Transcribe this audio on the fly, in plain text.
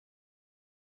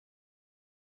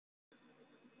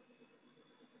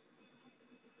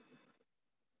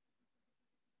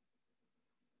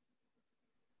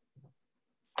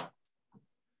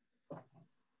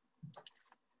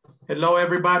Hello,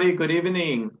 everybody. Good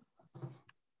evening.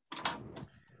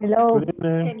 Hello.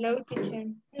 Hello, teacher.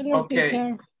 Hello, Okay.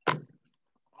 teacher.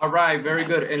 All right, very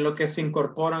good. En lo que se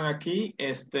incorporan aquí,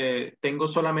 tengo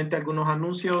solamente algunos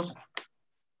anuncios.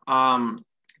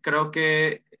 Creo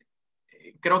que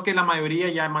la mayoría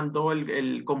ya mandó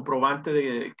el comprobante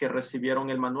de que recibieron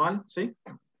el manual, ¿sí?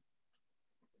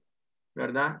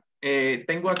 ¿Verdad?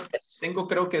 Tengo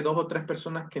creo que 2 o 3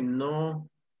 personas que no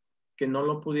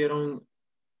lo pudieron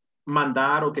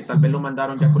mandar o que tal vez lo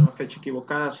mandaron ya con la fecha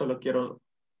equivocada. Solo quiero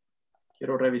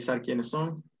revisar quiénes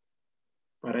son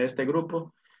para este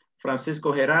grupo.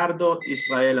 Francisco Gerardo,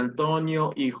 Israel Antonio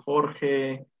y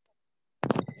Jorge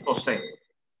José.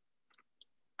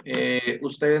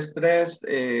 Ustedes 3,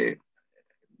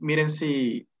 miren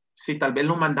si tal vez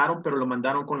lo mandaron, pero lo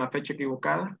mandaron con la fecha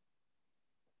equivocada.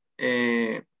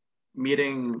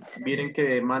 Miren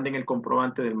que manden el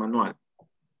comprobante del manual,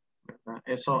 ¿verdad?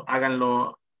 Eso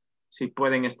háganlo si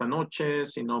pueden esta noche,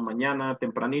 si no mañana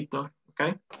tempranito, ¿ok?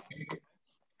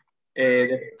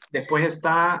 Después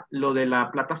está lo de la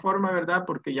plataforma, ¿verdad?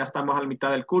 Porque ya estamos a la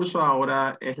mitad del curso,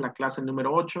 ahora es la clase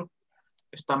número 8,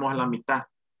 estamos a la mitad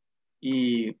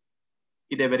y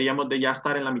deberíamos de ya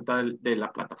estar en la mitad de la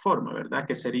plataforma, ¿verdad?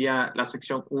 Que sería la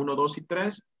sección 1, 2 y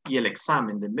 3 y el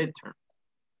examen de midterm.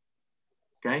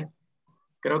 ¿Ok?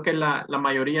 Creo que la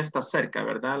mayoría está cerca,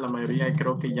 ¿verdad? La mayoría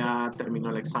creo que ya terminó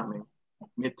el examen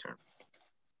midterm.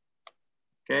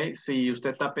 ¿Ok? Si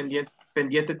usted está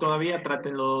pendiente todavía,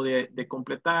 trátenlo de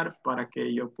completar para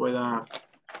que yo pueda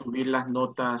subir las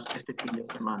notas este fin de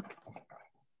semana.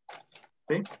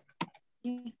 ¿Sí?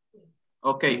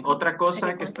 Ok, otra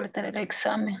cosa que está... completar el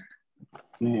examen.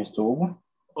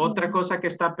 Otra cosa que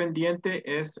está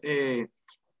pendiente es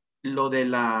lo de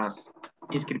las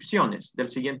inscripciones del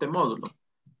siguiente módulo.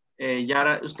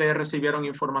 Ya ustedes recibieron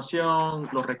información,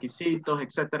 los requisitos,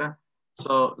 etcétera.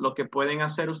 So, lo que pueden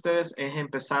hacer ustedes es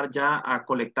empezar ya a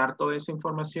colectar toda esa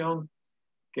información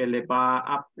que les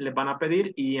van a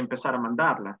pedir y empezar a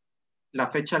mandarla. La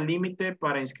fecha límite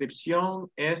para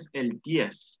inscripción es el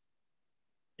 10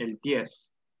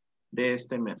 de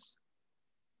este mes.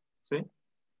 ¿Sí?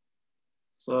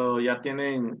 So, ya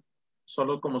tienen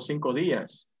solo como 5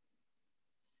 días.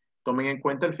 Tomen en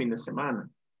cuenta el fin de semana.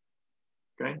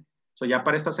 ¿Ok? So, ya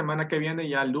para esta semana que viene,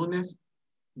 ya el lunes,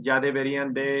 ya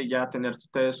deberían de ya tener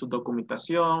ustedes su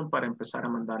documentación para empezar a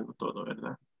mandarlo todo,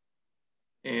 ¿verdad?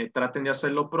 Traten de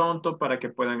hacerlo pronto para que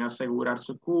puedan asegurar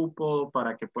su cupo,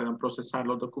 para que puedan procesar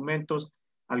los documentos.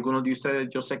 Algunos de ustedes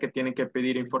yo sé que tienen que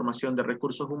pedir información de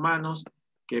recursos humanos,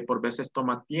 que por veces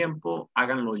toma tiempo,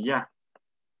 háganlo ya.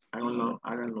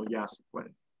 Háganlo ya si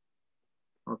pueden.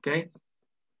 ¿Ok?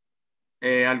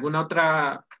 ¿Alguna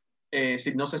otra?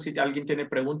 No sé si alguien tiene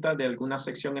preguntas de alguna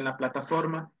sección en la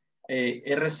plataforma.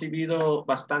 He recibido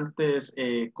bastantes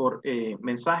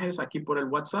mensajes aquí por el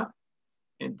WhatsApp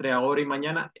entre ahora y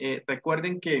mañana.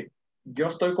 Recuerden que yo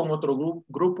estoy con otro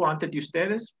grupo antes de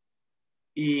ustedes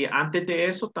y antes de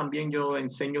eso también yo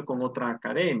enseño con otra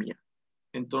academia.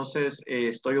 Entonces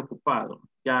estoy ocupado.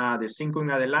 Ya de 5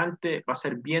 en adelante va a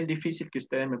ser bien difícil que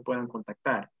ustedes me puedan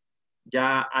contactar.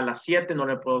 Ya a las 7 no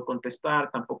le puedo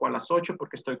contestar, tampoco a las 8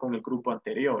 porque estoy con el grupo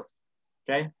anterior.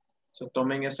 ¿Ok? So,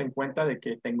 tomen eso en cuenta de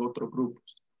que tengo otros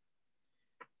grupos.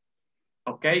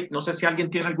 Ok, no sé si alguien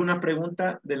tiene alguna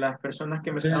pregunta de las personas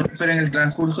que me están... Pero en el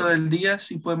transcurso del día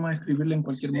sí podemos escribirle en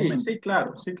cualquier momento. Sí,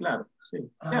 claro, sí.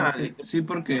 Okay. Sí,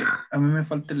 porque a mí me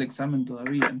falta el examen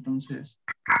todavía, entonces,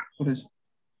 por eso.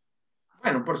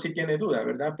 Bueno, por si tiene duda,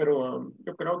 ¿verdad? Pero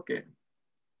yo creo que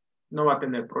no va a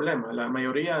tener problema. La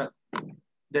mayoría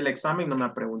del examen no me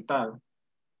ha preguntado.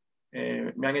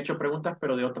 Me han hecho preguntas,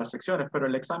 pero de otras secciones, pero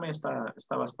el examen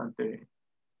está bastante...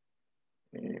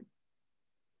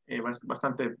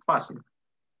 bastante fácil.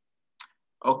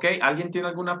 Ok, ¿alguien tiene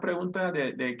alguna pregunta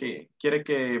de que quiere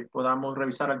que podamos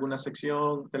revisar alguna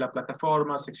sección de la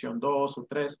plataforma, sección 2 o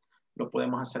 3? Lo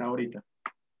podemos hacer ahorita.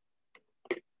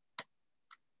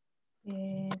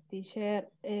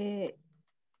 Teacher,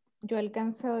 yo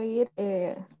alcancé a oír,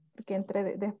 que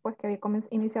entré después que había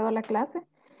iniciado la clase,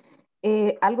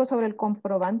 algo sobre el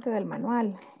comprobante del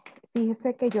manual.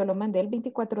 Fíjese que yo lo mandé el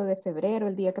 24 de febrero,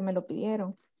 el día que me lo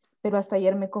pidieron, pero hasta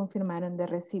ayer me confirmaron de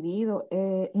recibido.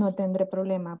 No tendré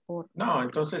problema por... No,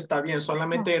 entonces está bien.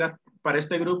 Solamente era, para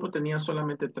este grupo tenía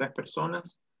solamente 3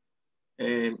 personas.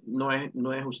 No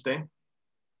es usted.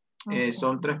 Okay.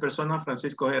 Son 3 personas,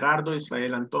 Francisco Gerardo,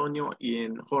 Israel Antonio y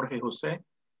Jorge José.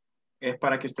 Es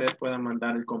para que ustedes puedan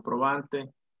mandar el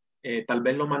comprobante. Tal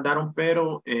vez lo mandaron,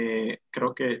 pero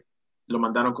creo que lo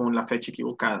mandaron con la fecha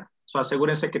equivocada. So,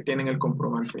 asegúrense que tienen el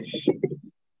comprobante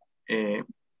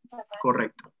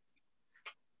correcto.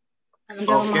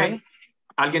 Ok.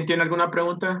 ¿Alguien tiene alguna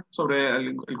pregunta sobre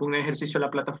algún ejercicio de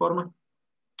la plataforma?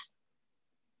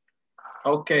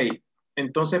 Ok.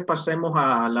 Entonces pasemos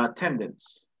a la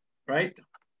attendance. Right?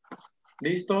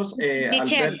 ¿Listos?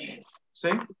 Teacher, ¿Sí?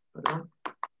 Perdón.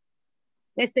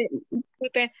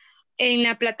 Disculpe, en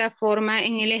la plataforma,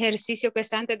 en el ejercicio que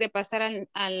está antes de pasar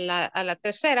a la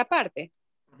tercera parte,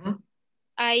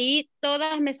 ahí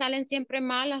todas me salen siempre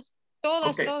malas,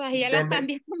 todas, Ok. todas, y ya las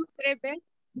cambié como 3 veces.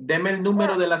 Deme el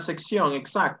número de la sección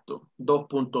exacto.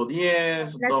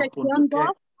 2.10, La sección 2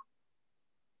 2.10.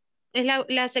 es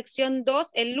la sección 2,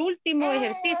 el último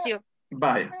ejercicio.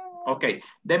 Vaya, ok.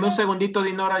 Deme un segundito,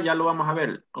 Dinora, ya lo vamos a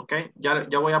ver, ok. Ya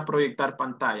voy a proyectar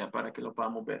pantalla para que lo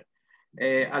podamos ver.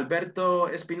 Alberto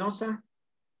Espinosa.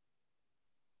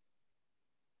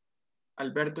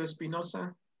 Alberto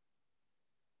Espinosa.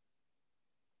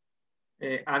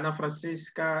 Ana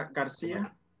Francisca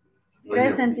García.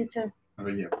 Present, teacher.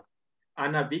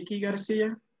 Ana Vicky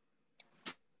García.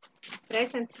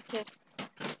 Present, teacher.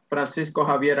 Francisco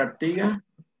Javier Artiga.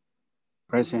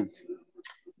 Present.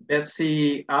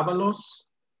 Betsy Ábalos.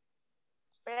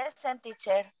 Present,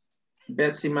 teacher.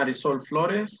 Betsy Marisol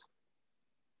Flores.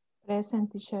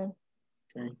 Present, teacher.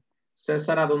 Okay.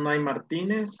 César Adonai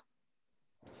Martínez.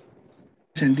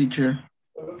 Present, teacher.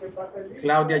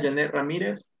 Claudia Janet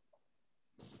Ramírez.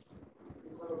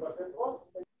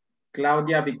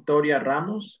 Claudia Victoria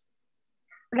Ramos.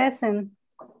 Present.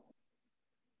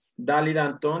 Dálida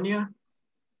Antonia.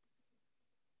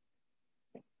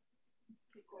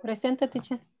 Presente,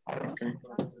 teacher. Okay.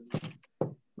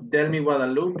 Delmi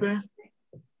Guadalupe.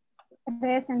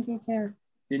 Present, teacher.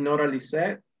 Dinora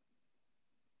Lisset.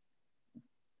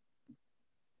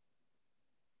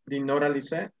 Dinora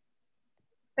Lisset.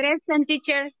 Present,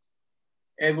 teacher.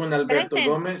 Edwin Alberto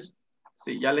Present. Gómez.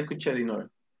 Sí, ya le escuché, Dinora.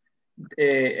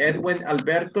 Edwin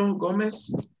Alberto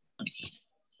Gómez.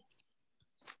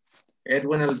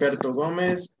 Edwin Alberto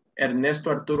Gómez. Ernesto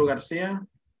Arturo García.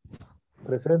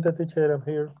 Presente, teacher, I'm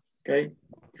here. Okay.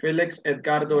 Félix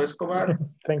Edgardo Escobar.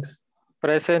 Thanks.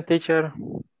 Present, teacher.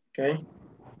 Okay.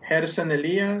 Gerson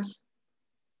Elías.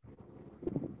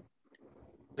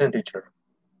 Present, teacher.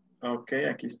 Ok,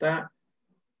 aquí está.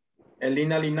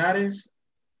 Elina Linares.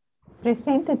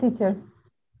 Presente, teacher.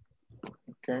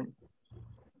 Ok.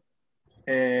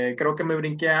 Creo que me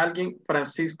brinqué a alguien.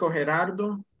 Francisco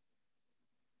Gerardo.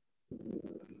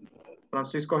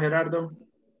 Francisco Gerardo.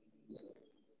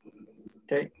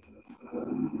 Ok.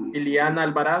 Iliana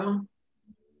Alvarado.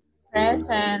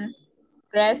 Present.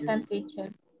 Present,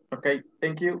 teacher. Ok,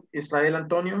 thank you. Israel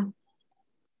Antonio.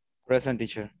 Present,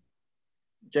 teacher.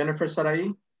 Jennifer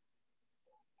Saraí.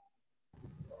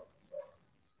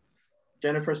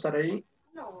 Jennifer Saraí.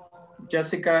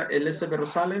 Jessica Elizabeth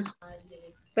Rosales.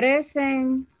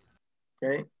 Present.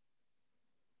 Ok.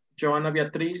 Joana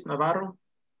Beatriz Navarro.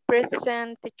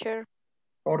 Present, teacher.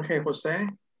 Jorge José.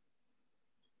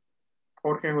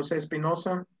 Jorge José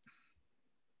Espinosa.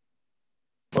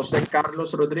 José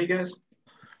Carlos Rodríguez.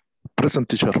 Present,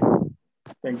 teacher.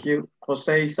 Thank you.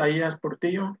 José Isaías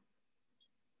Portillo.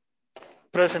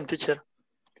 Present, teacher.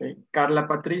 Okay. Carla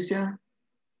Patricia.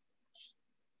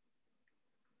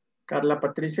 Carla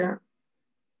Patricia.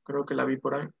 Creo que la vi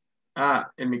por ahí.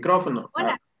 Ah, el micrófono.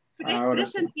 Hola. Ahora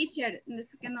Present, sí. teacher.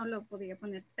 Es que no lo podía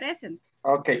poner. Present.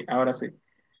 Ok, ahora sí.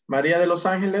 María de los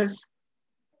Ángeles.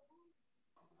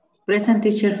 Present,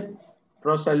 teacher.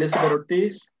 Rosa Elizabeth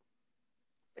Ortiz.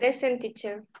 Present,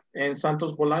 teacher. En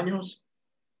Santos Bolaños.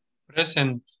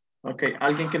 Present. Ok,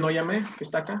 ¿alguien que no llamé? ¿Que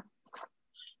está acá?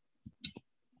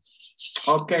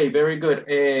 Ok, very good.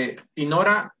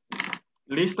 Dinora,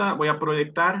 lista. Voy a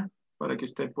proyectar para que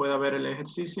usted pueda ver el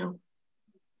ejercicio.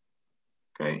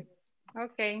 Ok.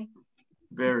 Ok.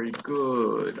 Very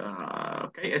good.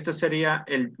 Ok, este sería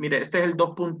el, mire, este es el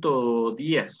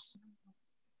 2.10.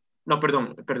 No,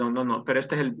 perdón, no, pero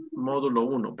este es el módulo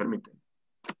 1, permíteme.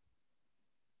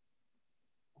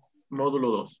 Módulo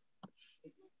 2.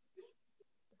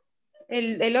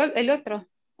 El otro.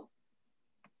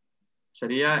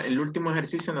 Sería el último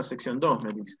ejercicio en la sección 2,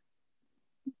 me dice.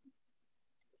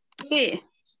 Sí.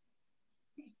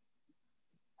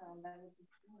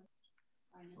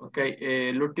 Ok,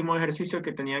 el último ejercicio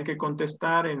que tenían que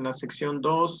contestar en la sección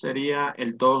 2 sería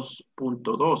el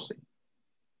 2.12.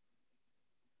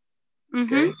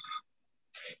 Ok.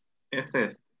 Ese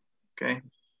es. Ok.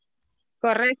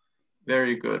 Correcto.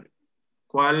 Very good.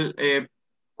 ¿Cuál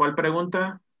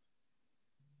pregunta?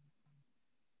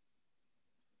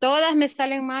 Todas me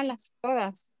salen malas,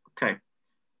 todas. Okay.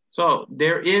 So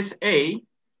there is a,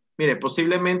 Mire,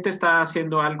 posiblemente está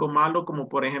haciendo algo malo, como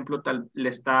por ejemplo, le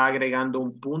está agregando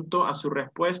un punto a su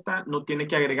respuesta. No tiene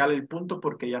que agregar el punto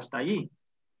porque ya está allí.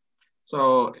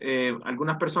 So,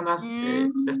 algunas personas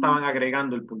le estaban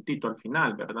agregando el puntito al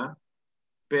final, ¿verdad?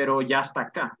 Pero ya está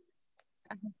acá.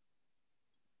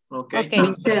 Ok.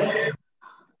 Mister,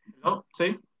 ¿No?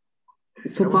 ¿Sí?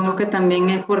 supongo que también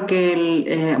es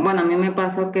porque, bueno, a mí me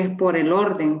pasó que es por el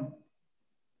orden.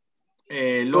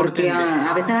 El Porque orden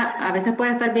de... a veces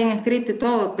puede estar bien escrito y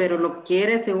todo, pero lo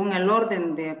quiere según el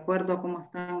orden, de acuerdo a cómo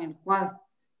está en el cuadro.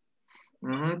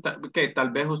 ¿Qué?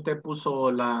 Tal vez usted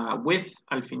puso la with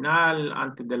al final,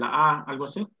 antes de la A, algo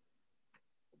así.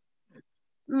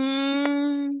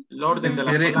 El orden de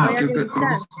la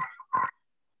palabra.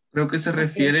 Creo que se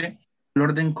refiere al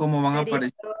orden cómo van a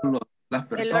aparecer las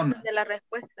personas. El orden de la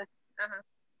respuesta. Ajá.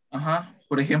 Ajá.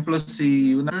 Por ejemplo,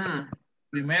 si una persona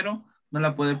primero, no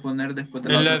la puede poner después de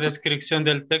la En otra. la descripción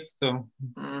del texto.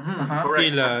 Ajá.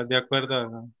 Y de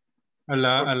acuerdo a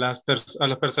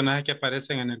los personajes que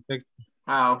aparecen en el texto.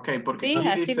 Ah, ok, porque Sí, aquí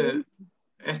así dice,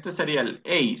 este sería el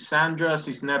A, Sandra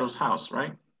Cisneros House,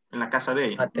 right? En la casa de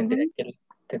ella.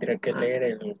 Tendría que leer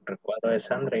el recuadro de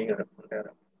Sandra y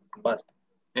responder basta.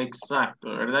 Exacto,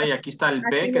 ¿verdad? Y aquí está el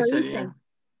B, Así que lo sería...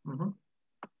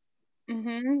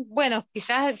 Bueno,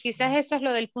 quizás eso es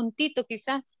lo del puntito,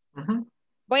 quizás.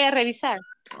 Voy a revisar.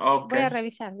 Ok. Voy a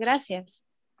revisar. Gracias.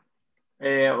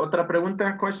 ¿Otra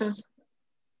pregunta? ¿Questions?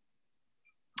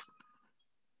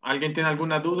 ¿Alguien tiene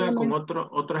alguna duda con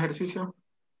otro ejercicio?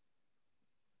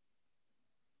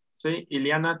 Sí,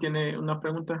 Iliana tiene una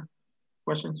pregunta.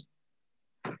 ¿Questions?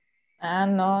 Ah,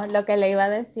 no, lo que le iba a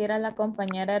decir a la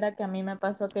compañera era que a mí me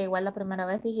pasó que igual la primera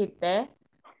vez digité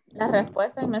las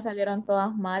respuestas y me salieron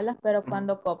todas malas, pero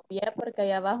cuando copié, porque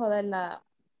ahí abajo de la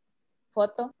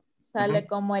foto sale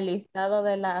como el listado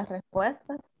de las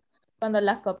respuestas, cuando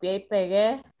las copié y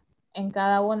pegué en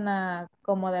cada una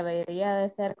como debería de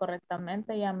ser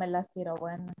correctamente, ya me las tiró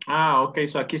buenas. Ah, ok,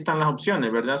 so aquí están las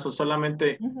opciones, ¿verdad? So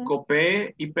solamente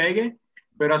copie y pegue,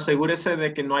 pero asegúrese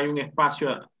de que no hay un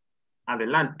espacio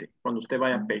adelante cuando usted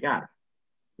vaya a pegar.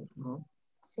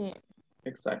 Sí.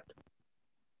 Exacto.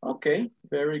 Ok,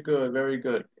 very good, very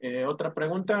good. ¿Otra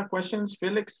pregunta? ¿Questions?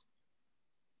 Félix,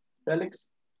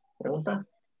 pregunta.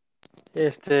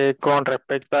 Con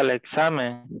respecto al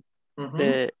examen,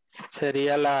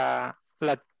 sería la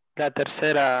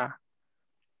tercera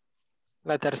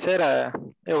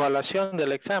evaluación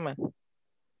del examen.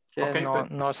 Que Okay,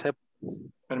 no sé.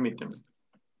 Permíteme.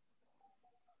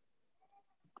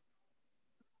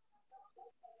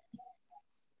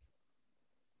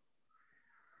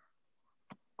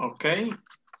 Okay,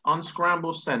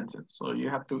 unscramble sentence. So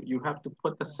you have to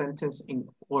put the sentence in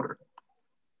order.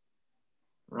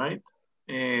 Right?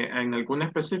 ¿En alguna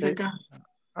específica? Sí.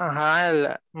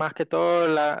 Ajá, más que todo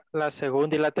la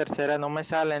segunda y la tercera no me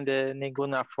salen de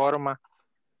ninguna forma.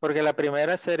 Porque la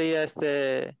primera sería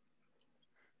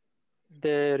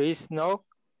there is no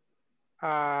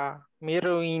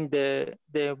mirror in the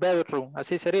bedroom.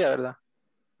 Así sería, ¿verdad?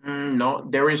 No,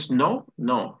 there is no.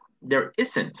 There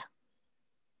isn't.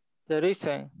 There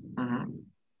isn't.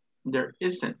 There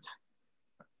isn't.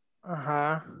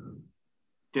 Ajá.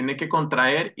 Tiene que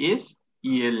contraer is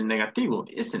y el negativo,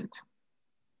 isn't.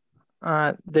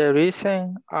 There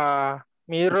isn't a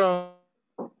mirror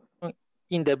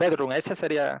in the bedroom. Esa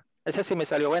sí me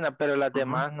salió buena, pero las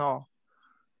demás no.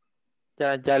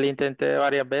 Ya le intenté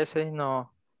varias veces,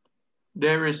 no.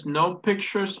 There is no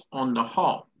pictures on the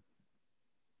hall.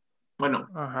 Bueno,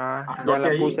 ajá, ya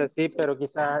la puse así, pero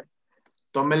quizás...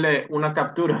 Tómele una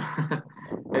captura.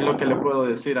 Es lo que le puedo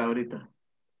decir ahorita.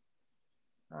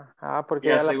 Ajá, porque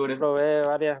ya la probé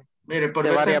varias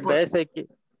veces.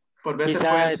 Por veces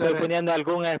quizás estoy poniendo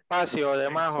algún espacio de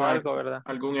más o algo, ¿verdad?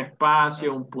 Algún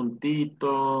espacio, un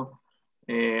puntito,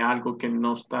 algo que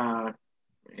no está,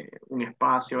 un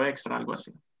espacio extra, algo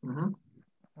así.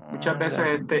 Muchas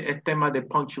veces es tema de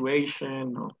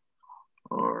punctuation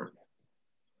o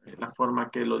la forma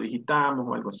que lo digitamos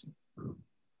o algo así.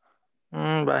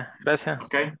 Gracias.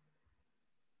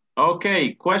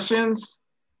 Okay, questions?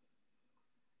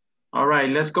 All right,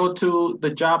 let's go to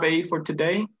the job aid for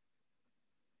today.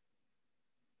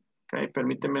 Okay,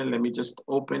 permíteme, let me just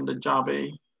open the job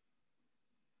aid.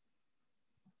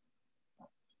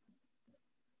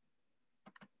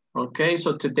 Okay,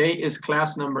 so today is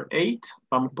class number 8.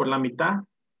 Vamos por la mitad.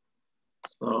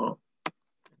 So,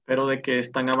 espero de que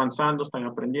están avanzando, están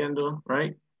aprendiendo,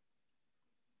 right?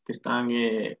 Que están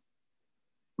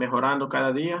mejorando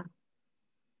cada día.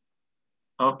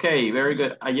 Okay, very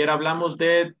good. Ayer hablamos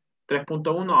de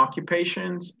 3.1,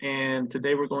 occupations, and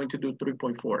today we're going to do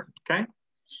 3.4, okay?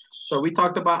 So we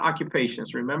talked about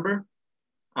occupations, remember?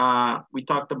 We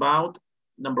talked about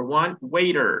number 1,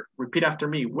 waiter. Repeat after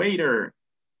me, waiter.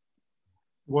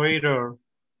 Waiter.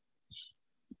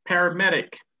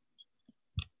 Paramedic.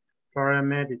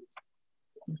 Paramedic.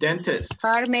 Dentist.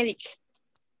 Paramedic.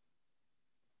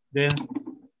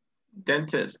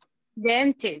 Dentist.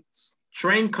 Dentist.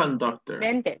 Train conductor.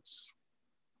 Dentist.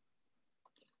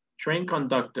 Train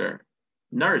conductor.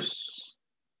 Nurse.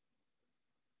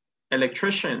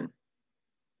 Electrician.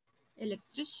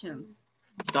 Electrician.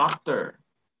 Doctor.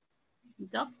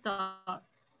 Doctor.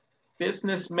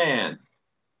 Businessman.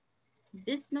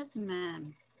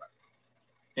 Businessman.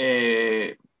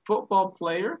 Football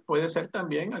player, puede ser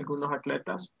también algunos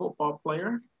atletas. Football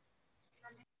player.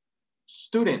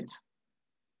 Student.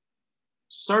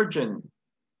 Surgeon.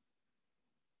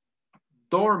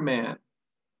 Doorman.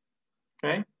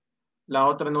 Okay. La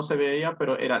otra no se veía,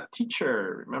 pero era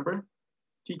teacher, remember?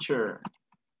 Teacher.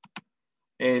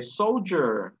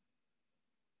 Soldier.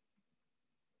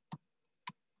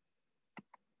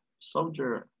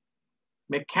 Soldier.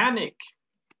 Mechanic.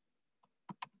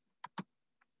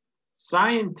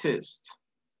 Scientist.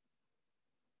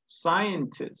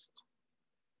 Scientist.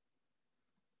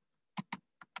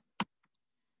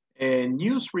 A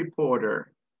news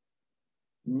reporter.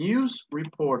 News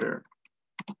reporter.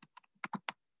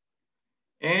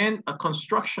 And a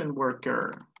construction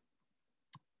worker.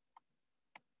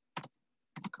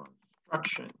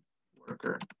 Construction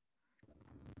worker.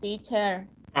 Teacher.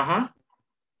 Uh-huh.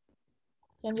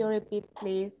 Can you repeat,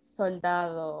 please?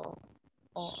 Soldado.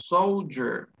 Oh.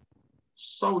 Soldier.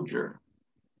 Soldier.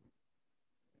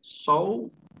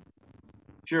 Soldier.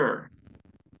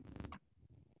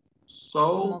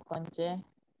 Como con Y.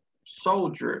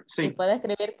 Soldier. Sí. Y puede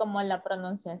escribir como la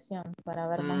pronunciación para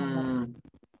ver más o menos.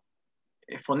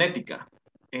 Fonética.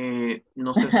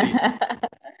 No sé si...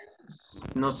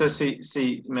 no sé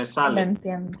si me sale. Me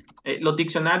entiendo. Los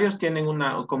diccionarios tienen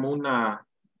como una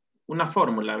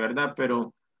fórmula, ¿verdad?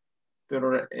 Pero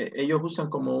ellos usan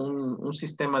como un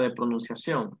sistema de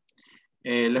pronunciación.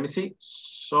 Let me see.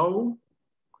 So,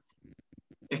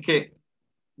 es que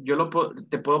yo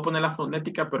te puedo poner la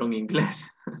fonética, pero en inglés.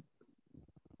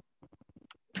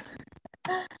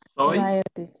 Soy.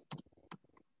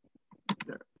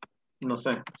 No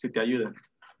sé si te ayuda.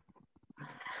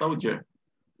 Soldier.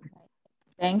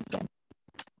 Thank you.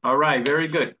 All right, very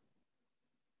good.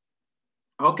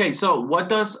 Okay, so what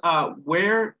does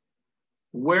where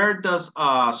does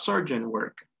a surgeon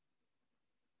work?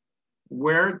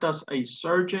 Where does a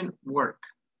surgeon work?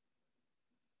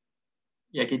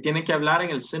 Y aquí tienen que hablar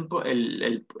en el simple,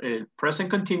 el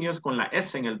present continuous con la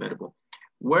S en el verbo.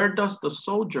 Where does the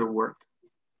soldier work?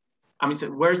 I mean,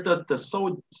 where does the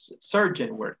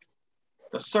surgeon work?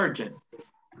 The surgeon.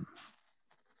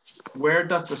 Where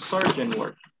does the surgeon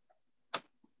work?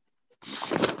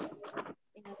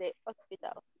 In the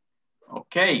hospital.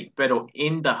 Okay, pero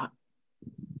in the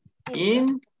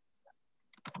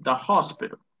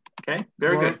hospital. Okay,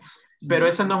 very good. Pero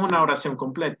esa no es una oración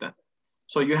completa.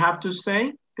 So you have to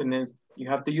say, you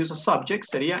have to use a subject,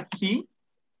 sería he.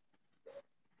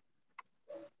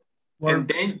 Works. And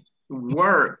then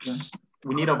works.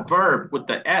 We need a verb with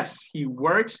the S. He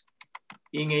works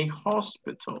in a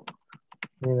hospital.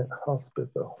 In a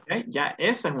hospital. Okay, ya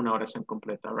esa es una oración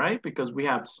completa, right? Because we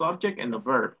have subject and the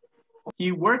verb.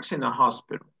 He works in a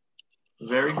hospital.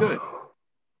 Very good.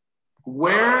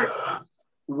 Where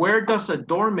does a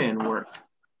doorman work?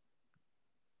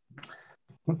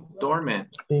 Doorman.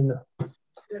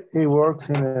 He works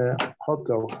in a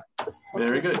hotel.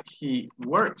 Very good. He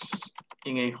works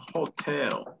in a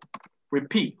hotel.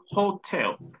 Repeat,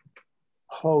 hotel.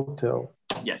 Hotel.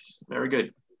 Yes, very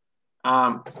good.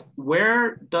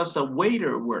 Where does a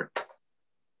waiter work?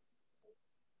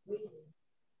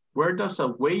 Where does a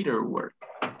waiter work?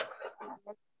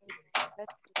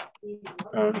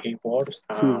 He works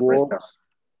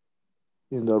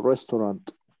in the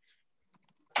restaurant.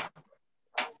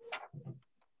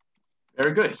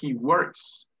 Very good. He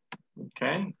works.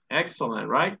 Okay, excellent,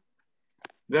 right?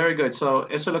 Very good. So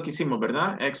eso es lo que hicimos,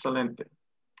 ¿verdad? Excelente.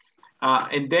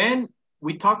 And then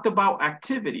we talked about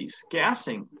activities. ¿Qué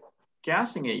hacen? ¿Qué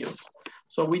hacen ellos?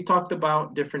 So we talked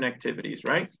about different activities,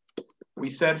 right? We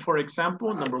said, for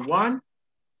example, number 1,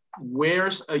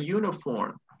 wears a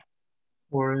uniform.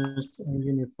 Wears a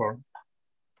uniform.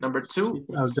 Number 2, sit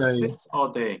all day. Sits all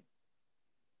day.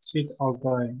 Sit all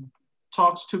day.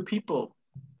 Talks to people.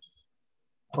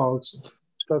 Talks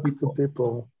to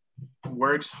people.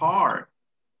 Works hard.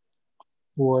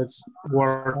 Works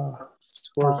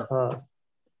hard.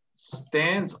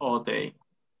 Stands all day.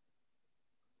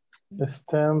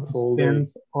 Stands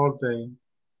all day.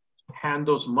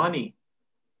 handles money?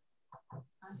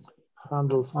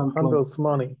 Handles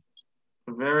money.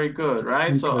 Very good,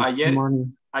 right? So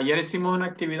Money. ayer hicimos una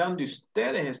actividad donde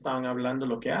ustedes estaban hablando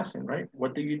lo que hacen, right?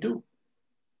 What do you do?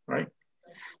 Right?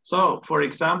 So, for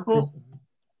example,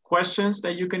 questions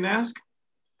that you can ask.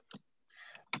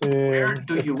 Where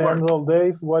do you work? Stand all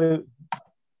days, what it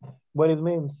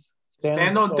means?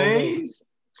 Stand all days.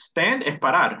 Stand es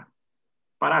parar.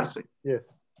 Pararse. Yes.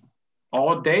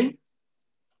 All day.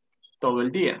 Todo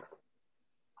el día.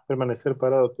 Permanecer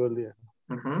parado todo el día.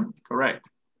 Correct.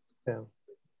 Yeah.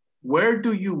 Where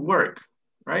do you work?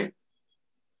 Right?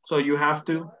 So you have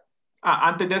to...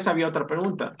 antes de esa había otra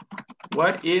pregunta.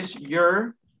 What is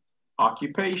your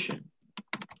occupation?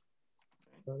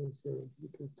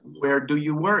 Where do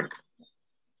you work?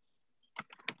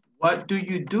 What do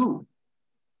you do?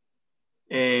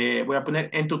 Voy a poner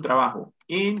en tu trabajo.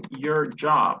 In your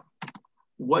job.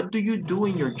 What do you do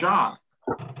in your job?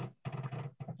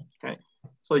 Okay.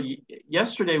 So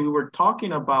yesterday we were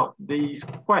talking about these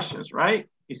questions, right?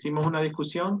 Hicimos una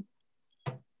discusión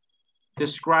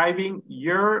describing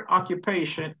your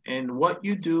occupation and what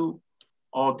you do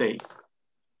all day.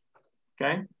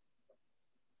 Okay.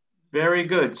 Very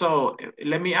good. So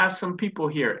let me ask some people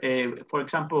here. For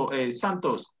example,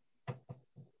 Santos,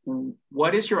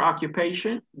 what is your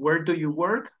occupation? Where do you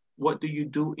work? What do you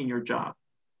do in your job?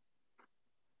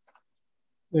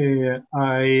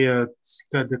 I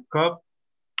got the cut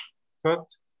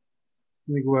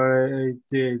where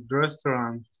the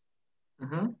restaurant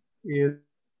is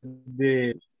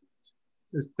the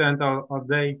stand all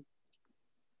day.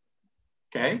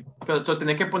 Okay. So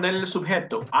tenés que poner el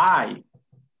sujeto.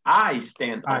 I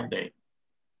stand all day.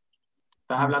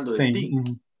 Estás hablando de ti.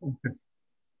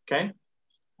 Okay.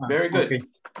 Very good. Okay.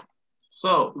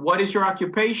 So what is your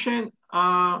occupation,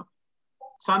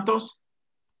 Santos?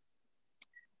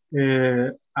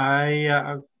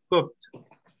 I cooked.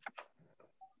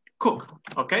 Cook,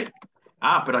 okay.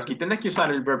 Pero aquí tenés que usar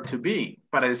el verb to be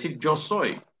para decir yo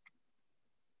soy.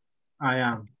 I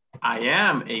am. I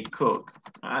am a cook.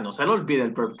 No se le olvide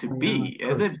el verb to be.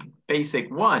 Es the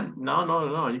basic one.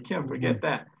 No, you can't forget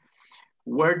that.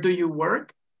 Where do you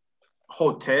work?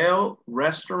 Hotel,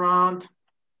 restaurant,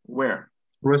 where?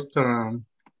 Restaurant.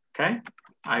 Okay.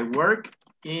 I work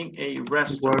in a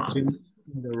restaurant. Working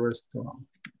in the restaurant.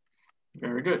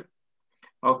 Very good.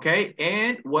 Okay,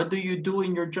 and what do you do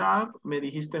in your job? Me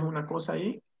dijiste una cosa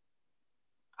ahí.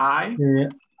 I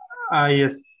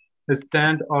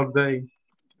stand all day.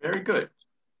 Very good.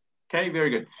 Okay, very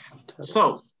good.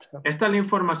 So, esta es la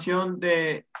información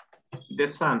de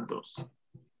Santos.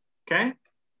 Okay.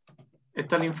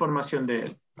 Esta es la información de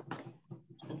él.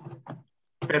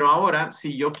 Pero ahora,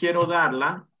 si yo quiero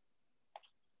darla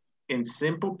en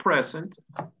simple present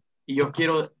y yo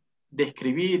quiero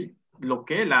describir lo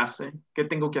que él hace, ¿qué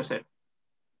tengo que hacer?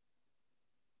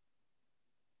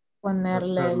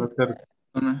 Ponerle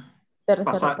tercera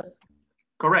persona.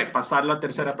 Correct, pasar la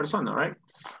tercera persona, right?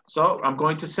 So I'm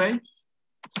going to say,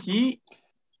 he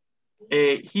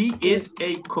is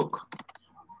a cook,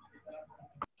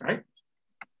 right?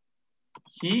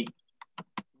 He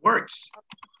works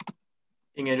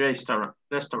in a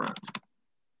restaurant,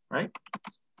 right?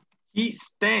 He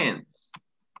stands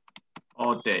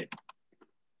all day.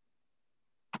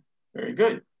 Very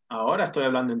good. Ahora estoy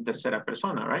hablando en tercera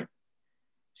persona, right?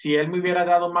 Si él me hubiera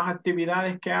dado más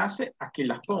actividades que hace, aquí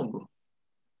las pongo.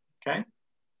 Okay.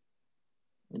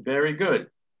 Very good.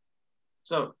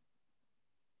 So,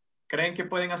 ¿creen que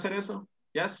pueden hacer eso?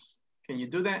 Yes. Can you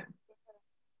do that?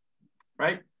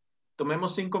 Right?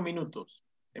 Tomemos 5 minutos.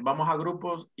 Vamos a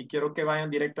grupos y quiero que vayan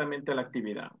directamente a la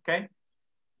actividad. Okay.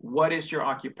 What is your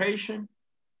occupation?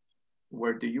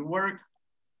 Where do you work?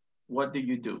 What do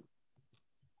you do?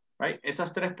 Right?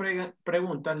 Esas 3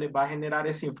 preguntas les va a generar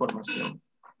esa información.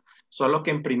 Solo que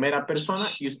en primera persona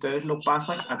y ustedes lo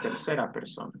pasan a tercera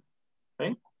persona.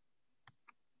 Okay?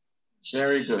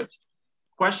 Very good.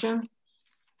 Question?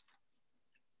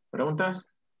 ¿Preguntas?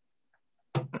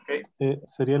 Okay.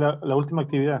 Sería la última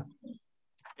actividad.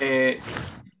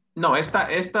 No,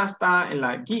 esta está en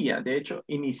la guía. De hecho,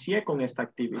 inicié con esta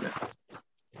actividad.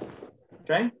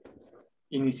 Okay.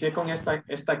 Inicié con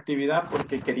esta actividad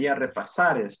porque quería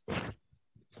repasar esto.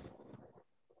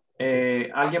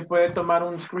 ¿Alguien puede tomar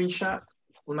un screenshot?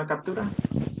 ¿Una captura?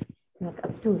 Una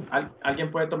captura. ¿Alguien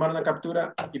puede tomar una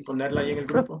captura y ponerla ahí en el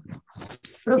grupo?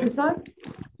 Profesor, ¿Sí?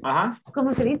 Ajá.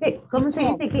 ¿Cómo se dice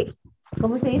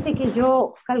que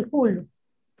yo calculo?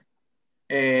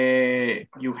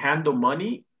 You handle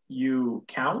money, you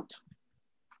count.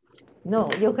 No,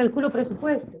 yo calculo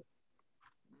presupuesto.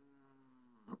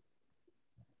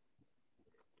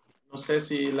 No sé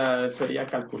si sería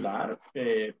calcular,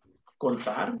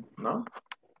 contar, ¿no?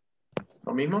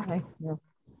 ¿Lo mismo? Ay, no.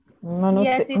 No Y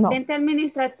sé, no. asistente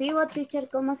administrativo, teacher,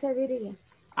 ¿cómo se diría?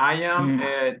 I am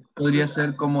Podría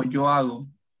ser como yo hago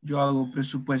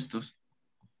presupuestos.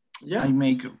 Yeah. I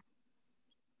make.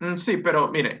 Sí, pero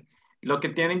mire, lo que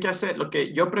tienen que hacer, lo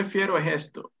que yo prefiero es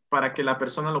esto, para que la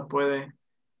persona lo pueda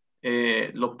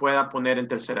poner en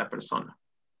tercera persona.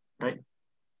 Right?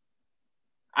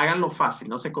 Háganlo fácil,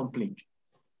 no se complique.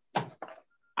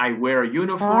 I wear a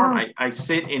uniform, I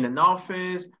sit in an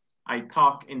office, I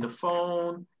talk in the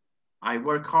phone, I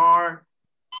work hard.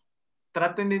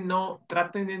 Traten de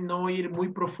no ir muy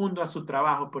profundo a su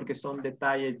trabajo porque son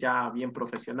detalles ya bien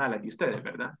profesionales de ustedes,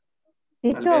 ¿verdad?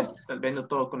 Tal vez no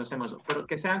todos conocemos eso, pero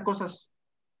que sean cosas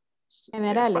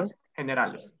Generales.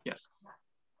 generales, yes.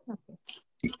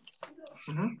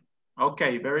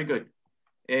 Okay, very good.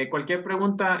 Cualquier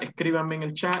pregunta, escríbanme en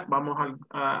el chat. Vamos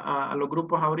a los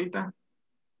grupos ahorita.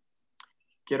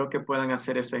 Quiero que puedan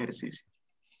hacer ese ejercicio.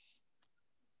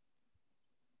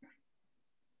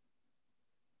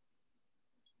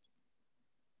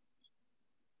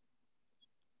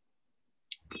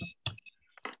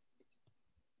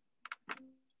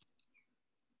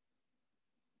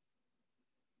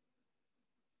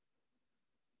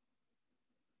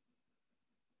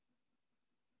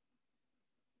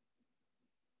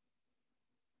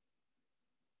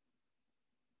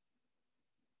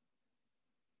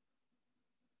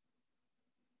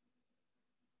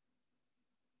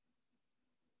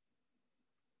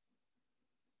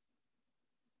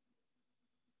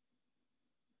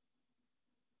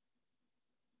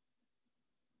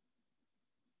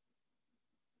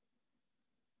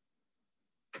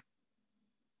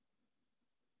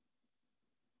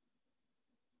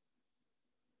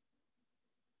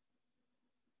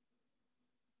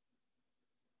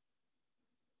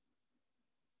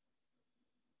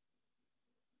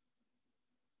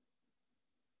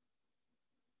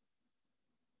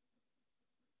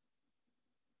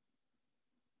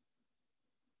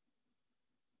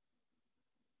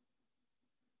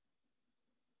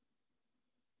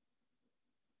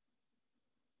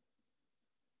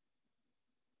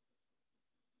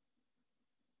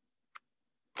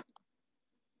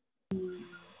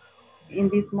 In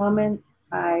this moment,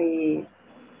 I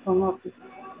home office.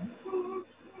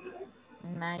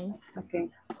 Nice. Okay.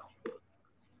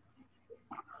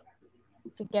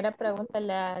 Si quiere,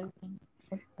 pregúntale a alguien.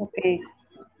 Okay.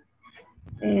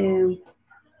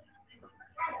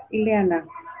 Ileana,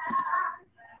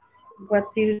 what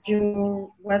is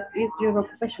your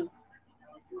occupation?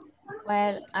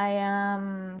 Well, I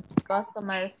am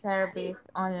customer service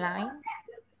online.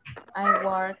 I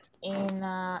work in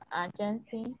an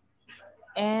agency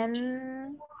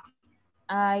and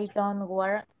I don't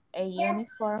wear a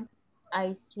uniform.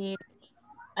 I sit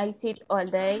all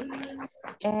day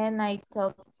and I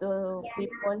talk to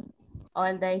people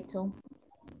all day too.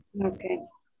 Okay.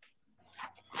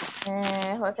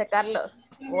 Jose Carlos,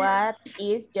 what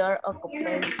is your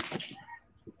occupation?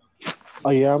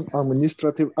 I am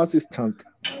administrative assistant.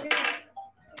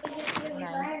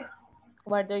 Nice.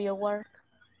 Where do you work?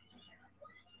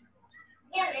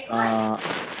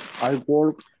 I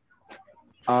work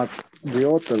at the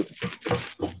hotel.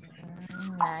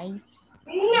 Nice.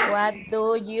 What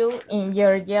do you in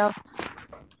your job?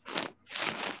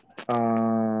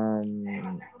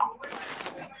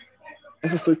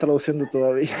 Eso estoy traduciendo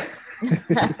todavía.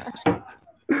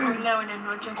 Hola, buenas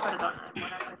noches, perdón.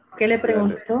 ¿Qué le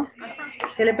preguntó?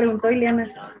 ¿Qué le preguntó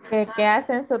Ileana? ¿Qué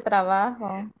hace en su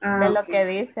trabajo? De lo que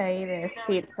dice ahí de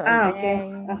sits all day.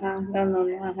 Okay. Ajá, no,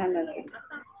 ajá, no.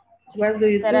 What do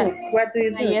you Pero do? What do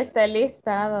you do? ahí está el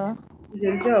listado.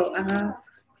 Yo, ajá.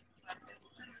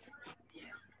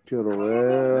 Quiero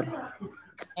ver.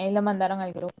 Ahí lo mandaron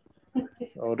al grupo.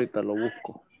 Ahorita lo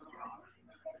busco.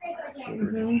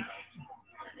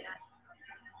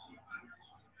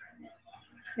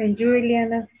 And you,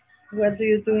 Ileana, what do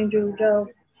you do in your job?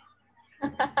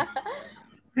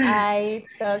 I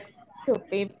talk to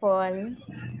people in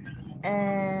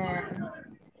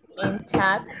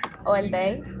chat all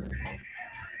day.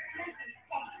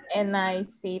 And I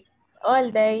sit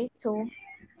all day too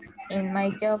in my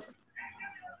job.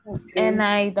 Okay. And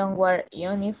I don't wear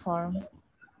uniform.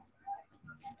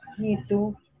 Me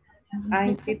too.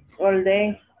 I sit all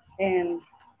day and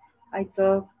I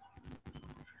talk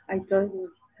with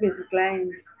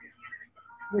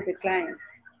the client.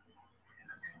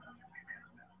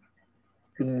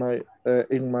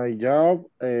 In my job,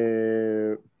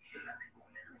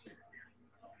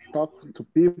 talk to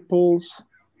people,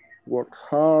 work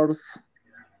hard,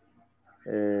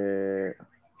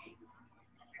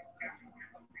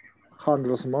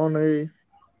 handles money.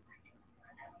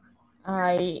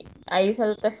 Ahí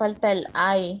solo te falta el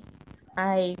I.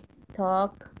 I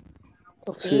talk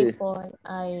to Sí. people.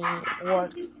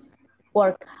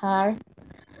 Work hard.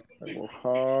 I work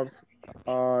hard.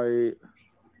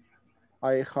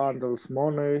 I handles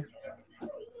money.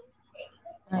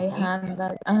 I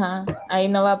handle. Ajá. Ahí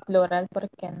no va plural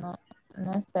porque no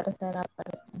es tercera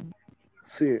persona.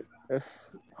 Sí,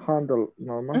 es handle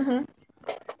nada más.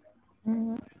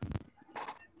 Ujú.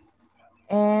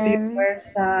 Do you wear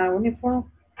the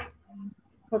uniform?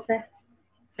 Jose?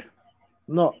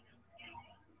 No,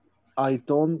 I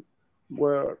don't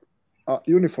wear a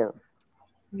uniform.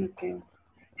 Okay.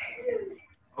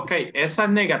 Ok, esa es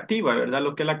negativa, ¿verdad?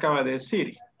 Lo que él acaba de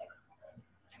decir.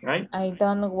 Right? I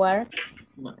don't wear.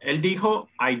 Él dijo,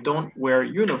 I don't wear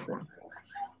uniform.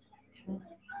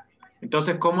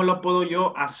 Entonces, ¿cómo lo puedo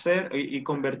yo hacer y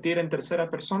convertir en tercera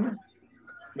persona?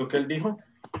 Lo que él dijo.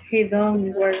 He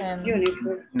don't wear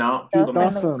uniform. No. He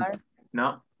doesn't.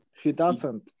 No. He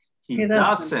doesn't. He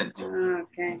doesn't.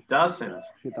 Okay. Doesn't.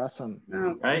 He doesn't.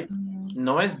 Right?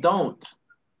 No es don't.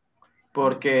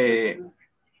 Porque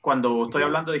cuando estoy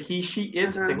hablando de he, she,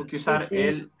 it, tengo que usar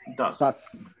el does.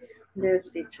 Does. Yes,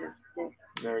 teacher. Yes.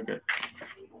 Very good.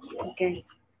 Okay.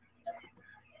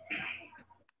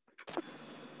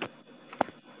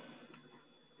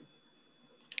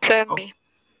 Turn me.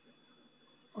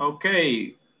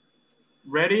 Okay.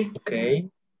 Ready?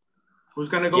 Okay. Who's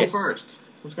going to go Yes. first?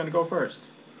 Who's going to go first?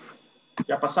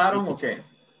 ¿Ya pasaron o qué?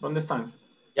 ¿Dónde están?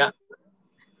 Ya.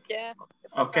 Yeah.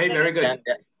 Okay, very good.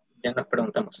 Ya nos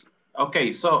preguntamos.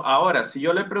 Ok, so ahora, si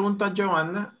yo le pregunto a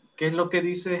Joanna qué es lo que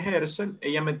dice Gerson,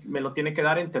 ella me lo tiene que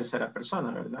dar en tercera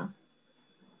persona, ¿verdad?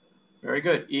 Very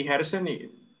good. Y Gerson y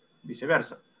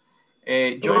viceversa.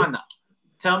 Joanna,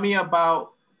 tell me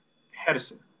about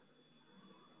Gerson.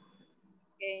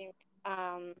 Okay.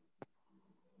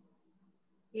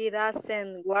 He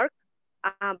doesn't work,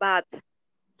 but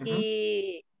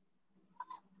he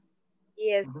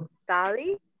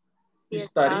studies. He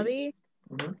studies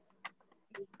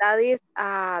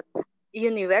at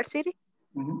university.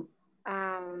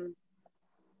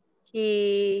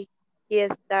 He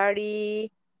studies.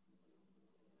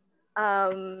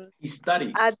 He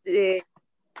studies. At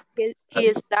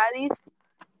he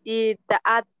studies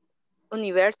at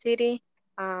university.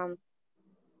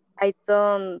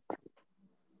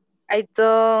 I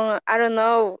don't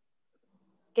know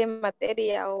qué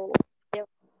materia o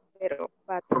pero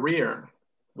but, Career.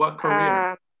 What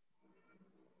career?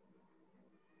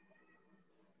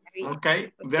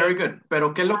 Okay, very good.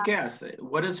 Pero ¿qué es lo que hace?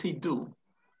 What does he do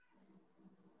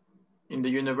in the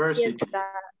university?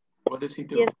 What does he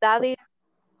do? He studies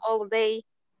all day.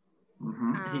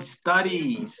 He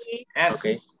studies.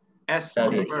 S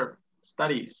on the verb.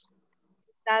 Studies.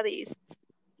 Studies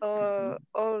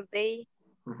all day.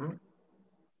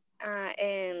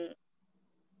 And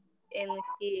in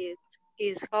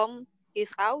his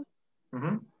house.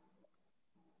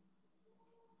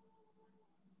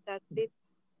 That's it.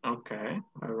 Okay,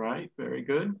 all right, very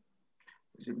good.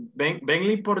 ¿Ven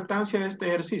la importancia de este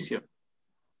ejercicio?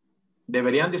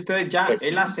 Deberían de ustedes ya,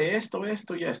 él hace esto,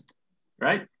 esto y esto,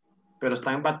 right? Pero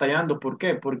están batallando, ¿por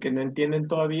qué? Porque no entienden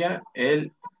todavía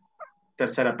el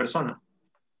tercera persona,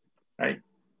 right?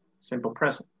 Simple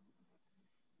present.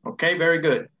 Okay, very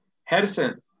good.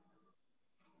 Gerson,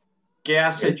 ¿qué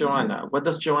hace Joanna? What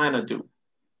does Joanna do?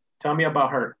 Tell me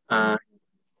about her.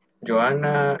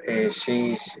 Joanna,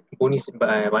 she's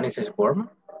Vanessa's worm.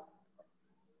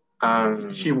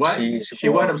 She what? She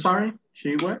what? I'm sorry.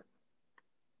 She what?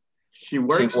 She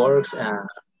works. She works.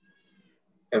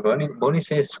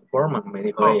 Vanessa's foreman, me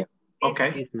dijo ella.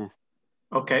 Okay.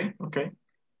 Okay. Okay.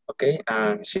 Okay,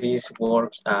 and she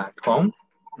works at home.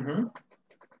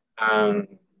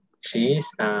 And she's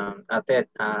attend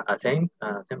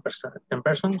 10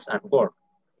 persons at work.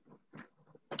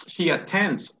 She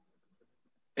attends.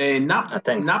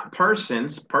 Not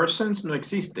persons. Persons no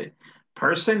existe.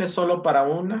 Person es solo para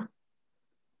una.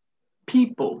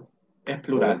 People es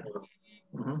plural.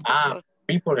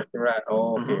 People es plural.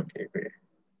 Oh, okay.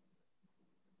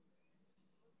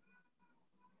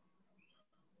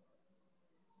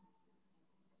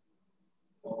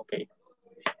 Okay.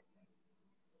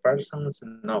 Persons,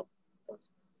 no.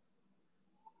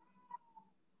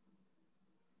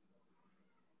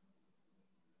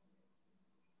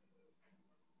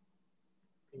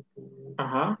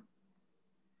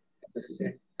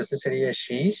 Entonces sería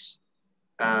she's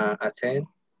attend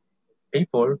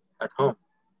people at home.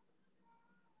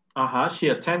 She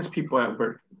attends people at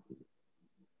work.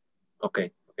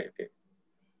 Okay.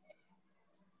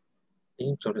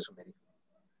 Y sobre eso me dijo.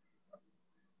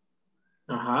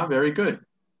 Very good.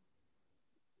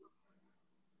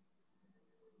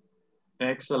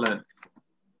 Excellent.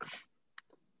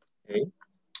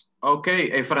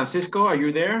 Okay, Francisco, are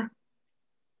you there?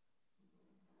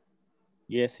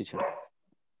 Yes, teacher.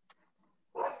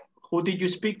 Who did you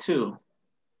speak to?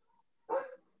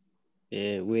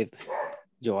 With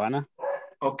Joanna.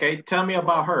 Okay, tell me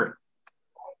about her.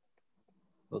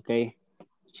 Okay,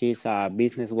 she's a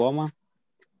businesswoman.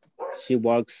 She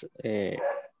works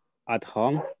at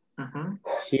home.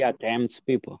 She attends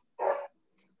people.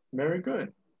 Very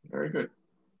good, very good.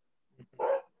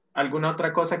 ¿Alguna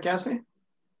otra cosa que hace?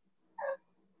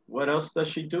 What else does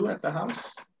she do at the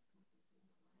house?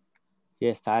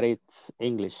 She studies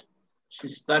English. She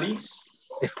studies?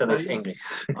 Studies English.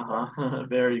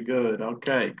 Very good.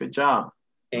 Okay, good job.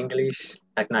 English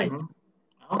at night.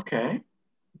 Okay,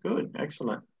 good,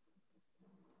 excellent.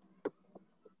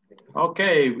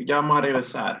 Okay, ya vamos a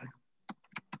regresar.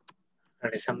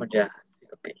 Regresamos ya.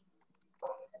 Okay.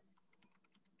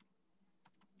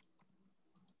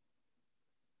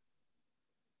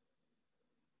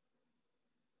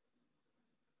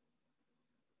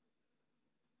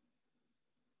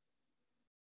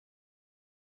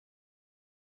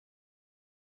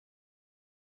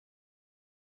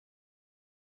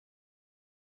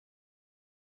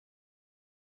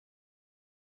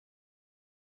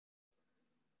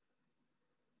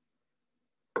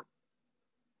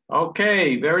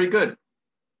 Okay, very good.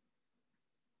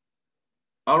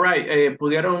 All right,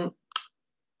 ¿pudieron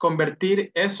convertir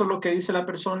eso lo que dice la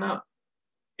persona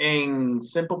en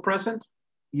simple present?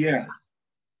 Yeah.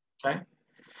 Okay.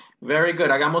 Very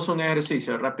good. Hagamos un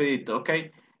ejercicio rapidito,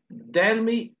 okay?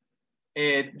 Delmi,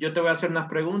 yo te voy a hacer unas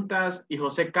preguntas y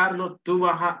José Carlos, tú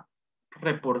vas a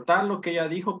reportar lo que ella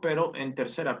dijo, pero en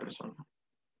tercera persona.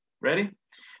 Ready?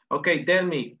 Okay,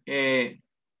 Delmi,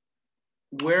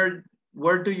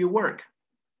 where do you work?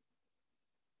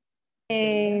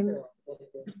 I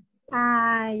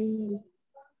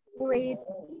read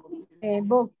a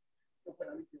book.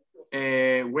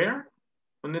 Where?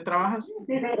 ¿Dónde trabajas?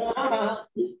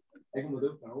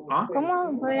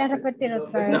 ¿Cómo podría repetir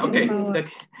otra vez? Okay,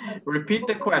 repeat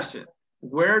the question.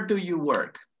 Where do you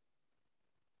work?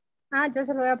 Yo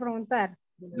se lo voy a preguntar.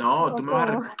 No, tú me vas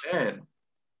a responder.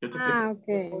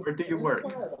 Okay. Where do you work?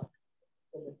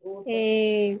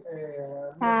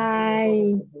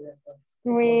 I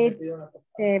read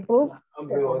a book.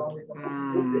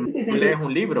 ¿Lees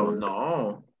un libro?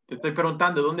 No. Te estoy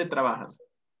preguntando, ¿dónde trabajas?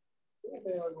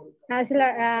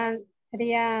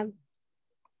 Sería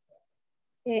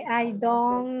I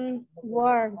don't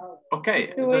work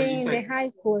during the high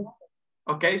school.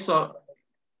 Okay, so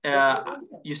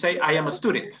you say I am a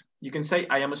student. You can say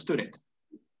I am a student.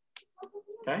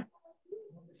 Okay?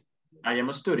 I am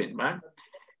a student, right?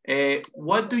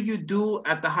 What do you do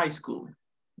at the high school,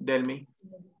 Delmi?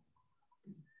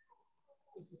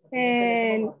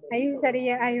 Ahí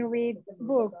sería I read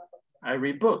books. I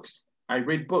read books. I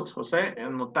read books, Jose,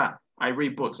 anota. I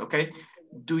read books, okay?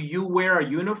 Do you wear a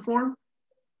uniform?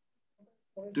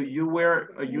 Do you wear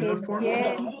a uniform?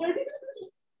 Yes,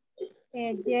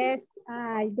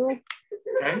 I do.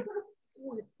 Okay.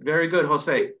 Very good,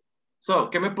 Jose. So,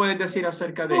 ¿qué me puedes decir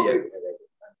acerca de ella?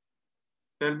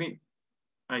 Tell me.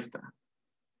 Ahí está.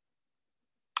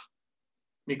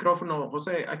 Micrófono,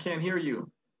 Jose, I can't hear you.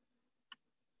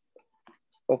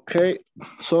 Okay,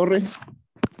 sorry.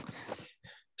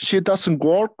 She doesn't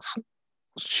work.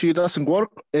 She doesn't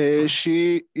work.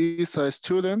 She is a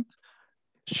student.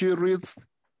 She reads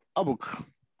a book.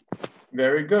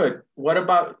 Very good. What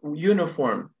about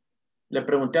uniform? Le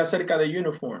pregunté acerca de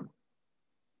uniform.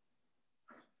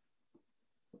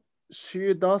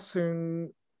 She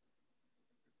doesn't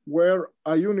wear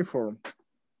a uniform.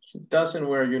 She doesn't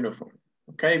wear a uniform.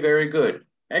 Okay, very good.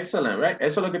 Excellent, right?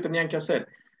 Eso es lo que tenían que hacer.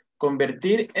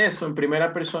 Convertir eso en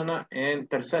primera persona en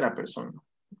tercera persona.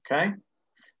 Okay,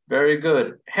 very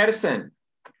good. Hersen.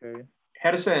 Okay.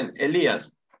 Hersen,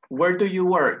 Elias, where do you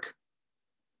work?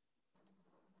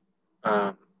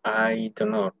 I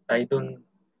don't know. I don't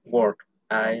work.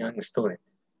 I am a student.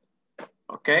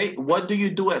 Okay, what do you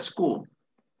do at school?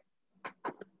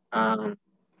 I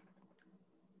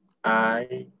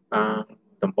am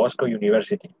Don Bosco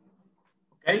University.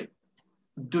 Okay,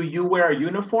 do you wear a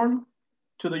uniform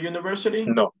to the university?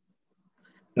 No.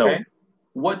 No. Okay.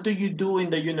 What do you do in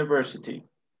the university?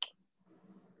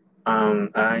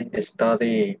 I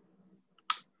study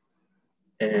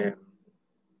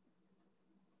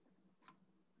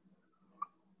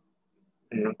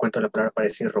no encuentro la palabra para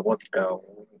decir robótica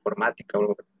o informática o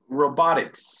algo.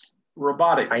 Robotics.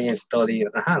 Robotics. I study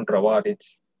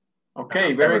robotics.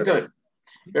 Okay, very good.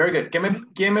 Very good.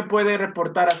 ¿Quién me puede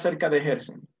reportar acerca de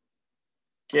Gerson?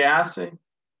 ¿Qué hace?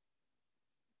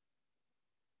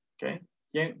 Okay.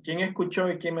 ¿Quién escuchó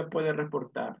y quién me puede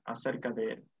reportar acerca de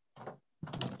él?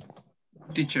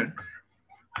 Teacher.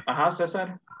 Ajá,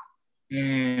 César.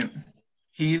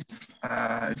 He's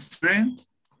a student.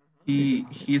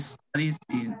 He studies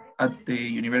at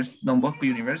the Don Bosco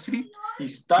University. He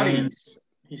studies.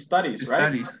 He studies, right?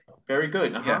 Studies. Very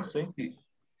good. Yeah. Sí.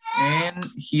 And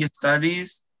he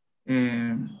studies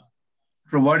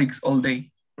robotics all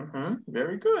day.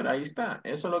 Very good. Ahí está.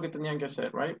 Eso es lo que tenían que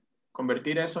hacer, right?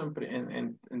 Convertir eso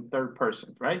en third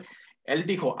person, right? Él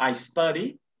dijo, I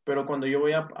study, pero cuando yo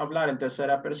voy a hablar en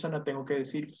tercera persona, tengo que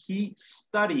decir, he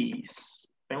studies.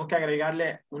 Tengo que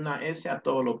agregarle una S a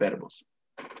todos los verbos.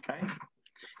 Okay?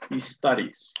 He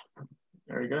studies.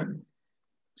 Very good.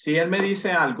 Si él me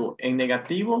dice algo en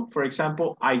negativo, for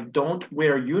example, I don't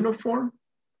wear uniform,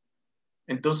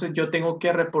 entonces yo tengo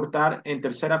que reportar en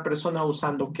tercera persona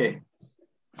usando ¿qué?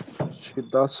 She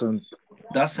doesn't.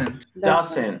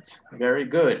 Doesn't. Very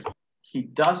good. He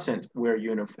doesn't wear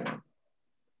uniform.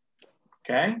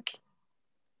 Okay.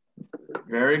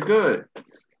 Very good.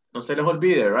 No se les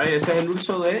olvide, right? Ese es el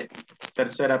uso de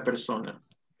tercera persona.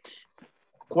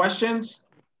 Questions?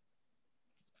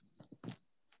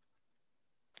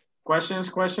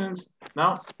 Questions?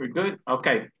 No? We're good?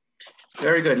 Okay.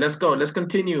 Very good. Let's go. Let's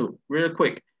continue real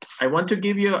quick. I want to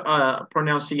give you a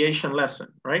pronunciation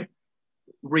lesson, right?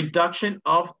 Reduction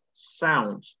of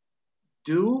sounds.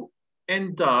 Do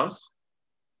and does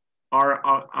are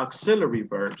auxiliary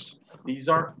verbs. These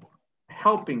are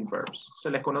helping verbs. Se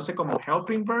les conoce como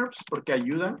helping verbs porque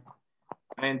ayudan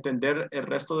a entender el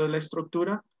resto de la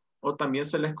estructura, o también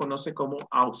se les conoce como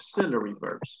auxiliary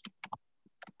verbs.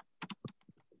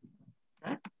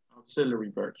 Okay? Auxiliary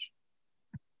verbs.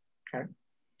 Okay.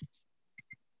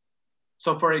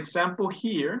 So for example,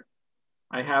 here,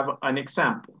 I have an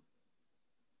example.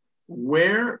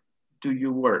 Where do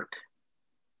you work?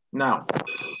 Now,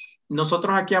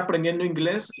 nosotros aquí aprendiendo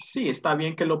inglés, sí, está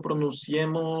bien que lo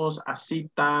pronunciemos así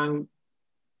tan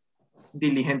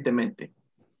diligentemente.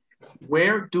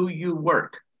 Where do you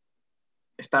work?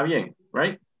 Está bien,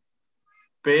 right?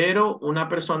 Pero una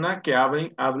persona que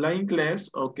habla inglés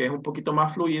o que es un poquito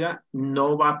más fluida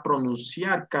no va a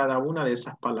pronunciar cada una de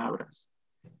esas palabras,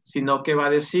 sino que va a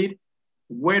decir,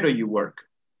 where do you work?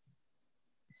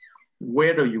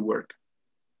 Where do you work?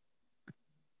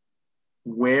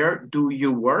 Where do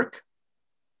you work?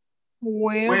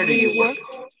 Where do you work?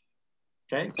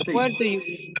 Okay, sí. Where do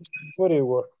you Where do you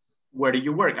work? Where do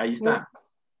you work? Ahí está.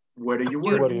 Where do you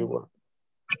work? Where do you work?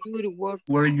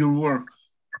 Where do you work?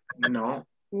 No.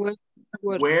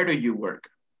 Where do you work?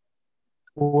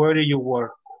 Where do you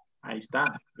work? Ahí está.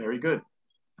 Very good.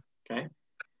 Okay.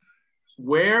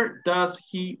 Where does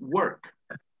he work?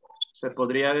 Se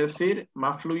podría decir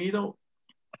más fluido.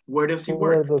 Where does he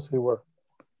work? Where does he work?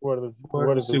 Where does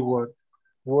he work?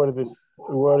 Where does he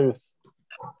work?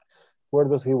 Where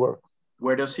does he work?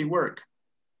 Where does he work?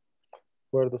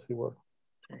 Where does he work?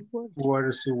 Okay. Where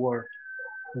does he work?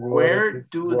 Where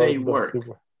do they work?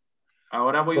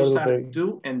 Ahora voy a usar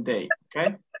do and they,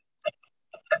 okay?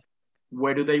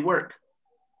 Where do they work?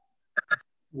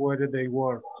 Where do they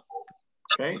work?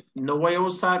 Okay. No voy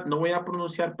a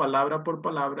pronunciar palabra por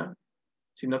palabra,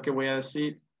 sino que voy a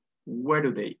decir where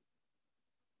do they?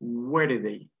 Where do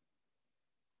they?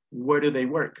 Where do they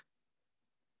work?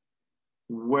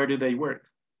 Where do they work?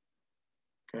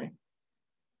 Okay.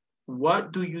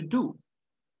 What do you do?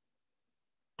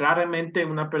 Raramente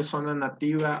una persona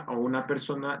nativa o una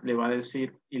persona le va a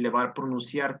decir y le va a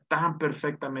pronunciar tan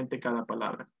perfectamente cada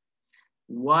palabra.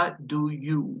 What do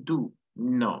you do?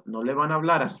 No, no le van a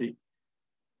hablar así.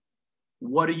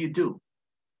 What do you do?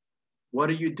 What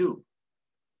do you do?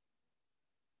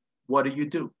 What do you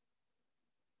do?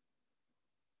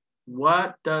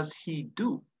 What does he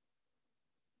do?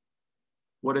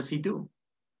 What does he do?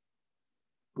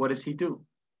 What does he do?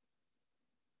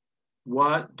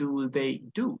 What do they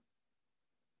do?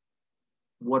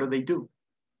 What do they do?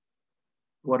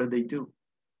 What do they do?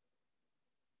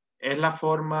 Es la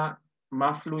forma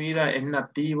más fluida, es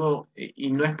nativo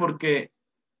y no es porque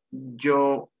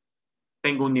yo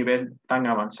tengo un nivel tan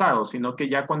avanzado, sino que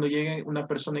ya cuando llegue una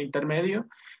persona intermedio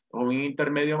o un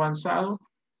intermedio avanzado,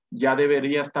 ya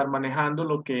debería estar manejando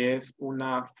lo que es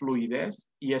una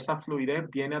fluidez y esa fluidez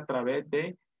viene a través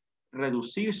de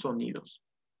reducir sonidos,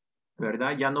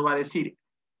 ¿verdad? Ya no va a decir,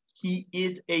 he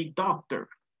is a doctor.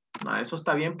 No, eso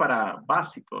está bien para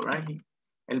básico, right?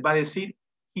 Él va a decir,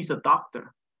 he's a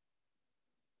doctor.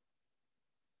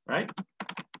 Right?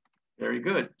 Very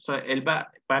good. So, él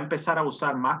va a empezar a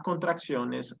usar más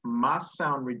contracciones, más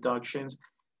sound reductions,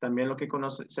 también lo que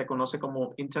se conoce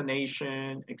como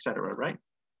intonation, etc., right?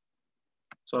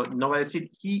 So, no va a decir,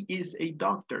 he is a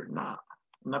doctor. No.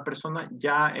 Una persona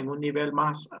ya en un nivel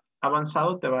más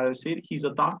avanzado te va a decir, he's a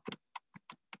doctor.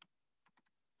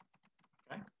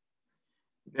 Okay.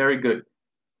 Very good.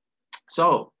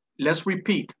 So, let's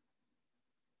repeat.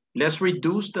 Let's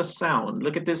reduce the sound.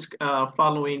 Look at this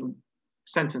following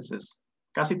sentences.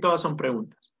 Casi todas son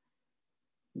preguntas.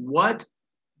 What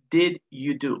did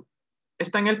you do?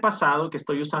 Está en el pasado, que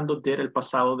estoy usando did, el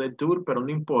pasado de do, pero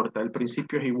no importa, el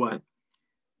principio es igual.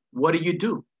 What did you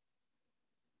do?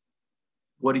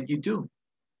 What did you do?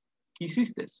 ¿Qué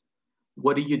hiciste?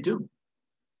 What did you do?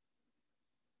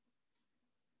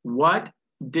 What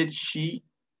did she,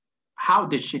 how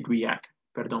did she react?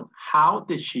 Perdón, how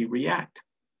did she react?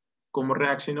 ¿Cómo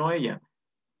reaccionó ella?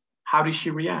 How did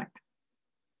she react?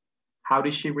 How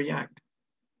did she react?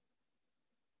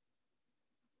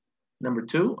 Number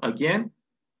 2, again,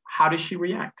 how did she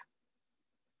react?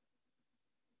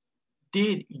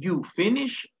 Did you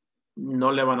finish? No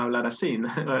le van a hablar así.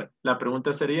 La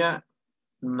pregunta sería,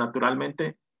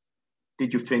 naturalmente,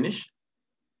 did you finish?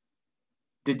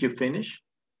 Did you finish?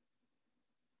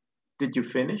 Did you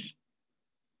finish?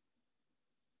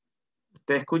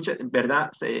 Usted escucha,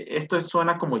 ¿verdad? Esto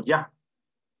suena como ya.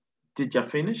 Did you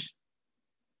finish?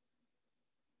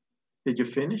 Did you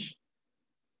finish?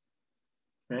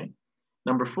 Okay.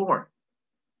 Number 4.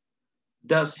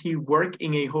 Does he work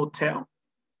in a hotel?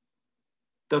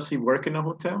 Does he work in a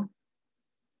hotel?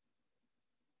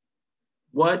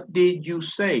 What did you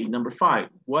say? Number 5.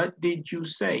 What did you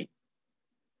say?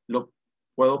 Lo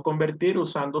puedo convertir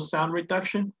usando sound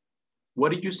reduction.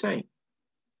 What did you say?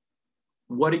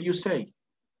 What did you say?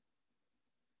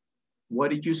 What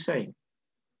did you say?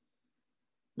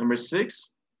 Number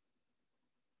 6.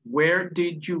 Where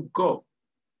did you go?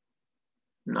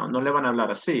 No, no le van a hablar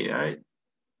así, right?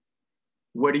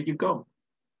 Where did you go?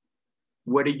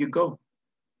 Where did you go?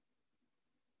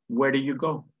 Where did you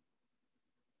go?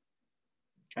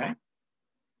 Okay.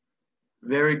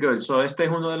 Very good. So este es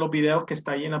uno de los videos que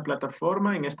está ahí en la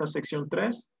plataforma, en esta sección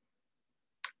 3.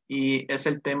 Y es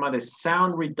el tema de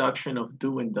sound reduction of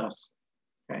do and does.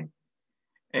 Okay.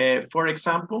 For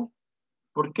example,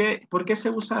 ¿por qué se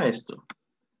usa esto?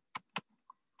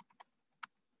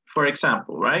 For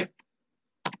example, right?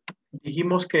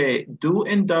 Dijimos que do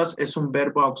and does es un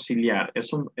verbo auxiliar,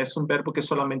 es un verbo que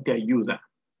solamente ayuda,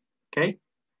 ¿ok?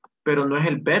 Pero no es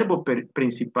el verbo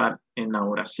principal en la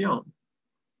oración.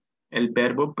 El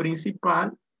verbo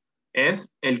principal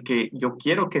es el que yo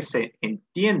quiero que se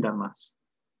entienda más.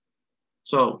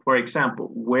 So, for example,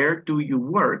 where do you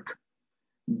work?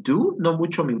 Do no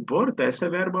mucho me importa, ese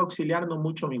verbo auxiliar no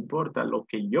mucho me importa. Lo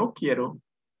que yo quiero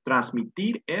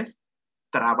transmitir es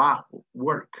trabajo,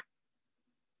 work.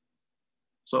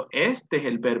 So, este es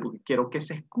el verbo que quiero que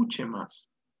se escuche más.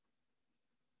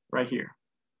 Right here.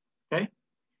 Okay?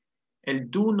 El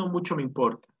do no mucho me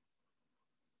importa.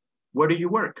 Where do you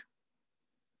work?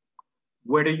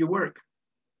 Where do you work?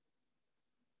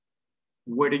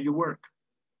 Where do you work?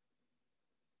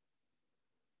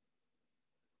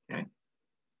 Okay.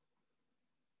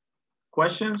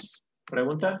 Questions?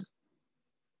 ¿Preguntas?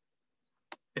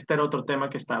 Este era otro tema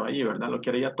que estaba allí, ¿verdad? Lo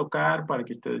quería tocar para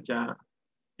que ustedes ya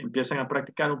empiecen a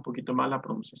practicar un poquito más la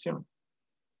pronunciación.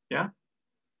 ¿Ya?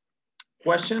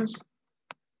 Questions?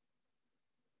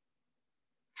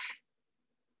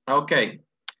 Ok.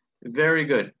 Very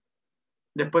good.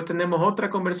 Después tenemos otra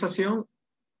conversación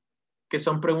que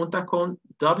son preguntas con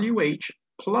WH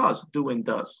plus do and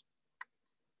does.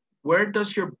 Where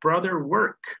does your brother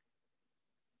work?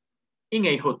 In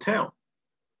a hotel.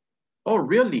 Oh,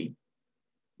 really?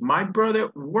 My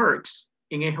brother works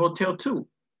in a hotel too.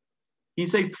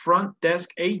 He's a front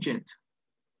desk agent.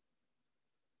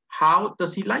 How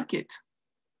does he like it?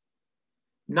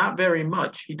 Not very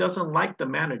much. He doesn't like the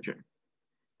manager.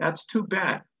 That's too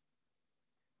bad.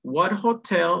 What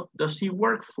hotel does he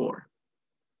work for?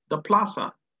 The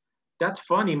Plaza. That's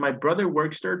funny. My brother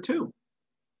works there too.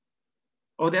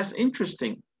 Oh, that's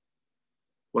interesting.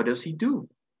 What does he do?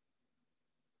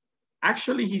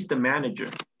 Actually, he's the manager.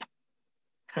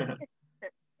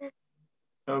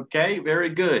 Okay, very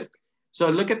good. So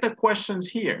look at the questions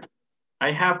here.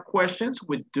 I have questions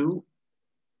with do,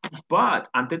 but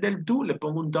antes del do le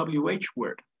pongo un WH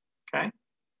word, okay?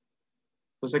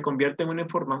 Entonces se convierte en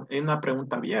una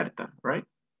pregunta abierta, right?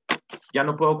 Ya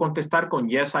no puedo contestar con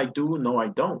yes, I do, no, I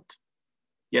don't.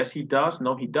 Yes, he does,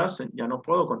 no, he doesn't. Ya no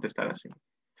puedo contestar así,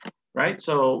 right?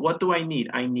 So what do I need?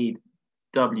 I need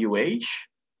WH,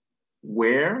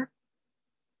 where,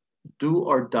 do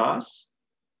or does.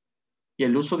 Y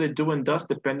el uso de do and does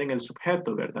depende en el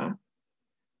sujeto, ¿verdad?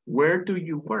 Where do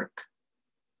you work?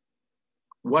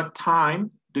 What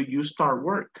time do you start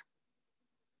work?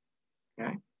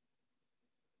 Okay.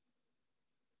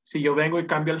 Si yo vengo y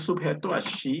cambio el sujeto a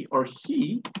she or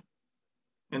he,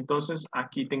 entonces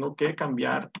aquí tengo que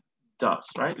cambiar does,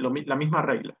 right? La misma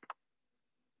regla.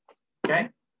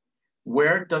 Okay.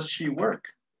 Where does she work?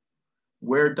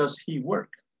 Where does he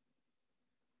work?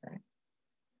 Okay.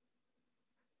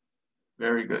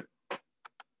 Very good.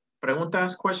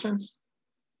 Preguntas, questions?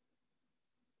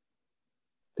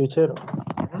 Teacher,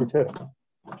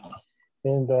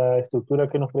 en la estructura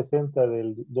que nos presenta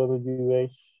del WH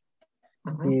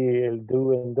y el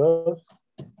do and does,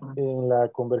 en la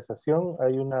conversación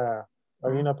hay una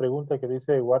pregunta que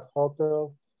dice, what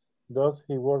hotel does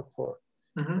he work for?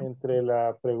 Entre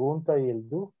la pregunta y el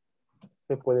do,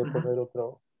 se puede poner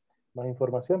más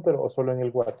información, pero o solo en el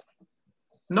what.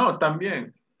 No,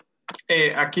 también.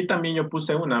 Aquí también yo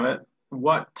puse una, ¿ver?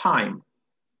 What time?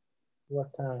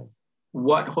 What time?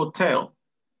 What hotel?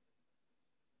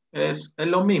 Es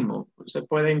lo mismo, se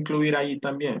puede incluir ahí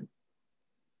también.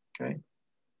 Okay.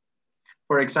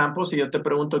 Por ejemplo, si yo te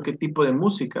pregunto qué tipo de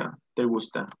música te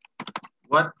gusta.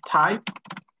 What type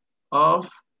of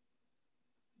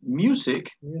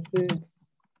music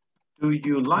do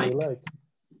you like?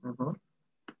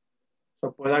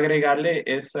 So, puedo agregarle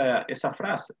esa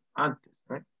frase antes.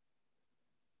 Right?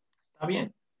 Está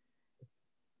bien.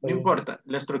 No importa,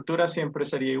 la estructura siempre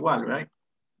sería igual, right?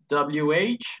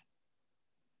 WH,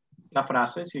 la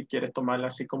frase, si quieres tomarla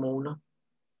así como una.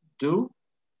 Do,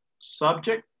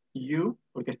 subject, you,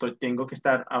 porque tengo que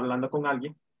estar hablando con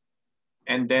alguien.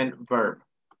 And then verb.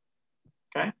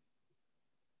 Okay?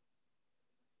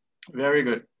 Very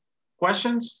good.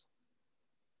 Questions?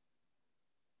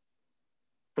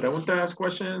 Preguntas,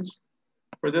 questions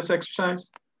for this exercise?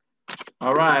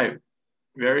 All right.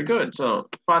 Very good. So,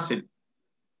 fácil.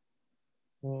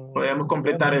 Podemos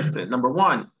completar este. Number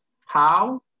 1.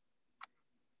 How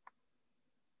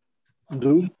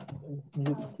do you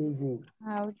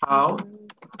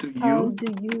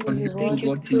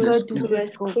go to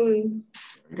school?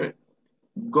 Good.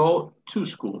 Go to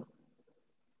school.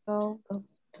 Go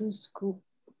to school.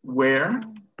 Where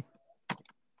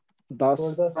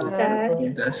does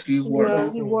he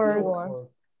work?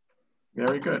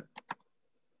 Very good.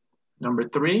 Number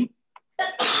 3.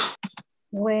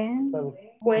 When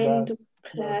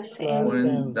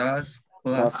does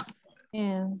class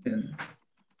end?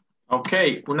 Ok,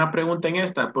 una pregunta en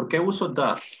esta. ¿Por qué uso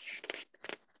does?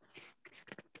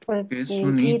 Porque Es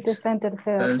un it está en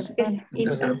tercera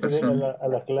persona. A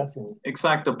la clase.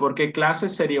 Exacto, porque clase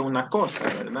sería una cosa,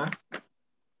 ¿verdad?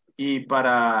 Y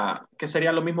que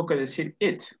sería lo mismo que decir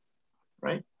it,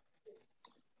 right?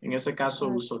 En ese caso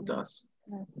uso does.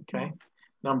 Okay.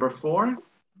 Number 4.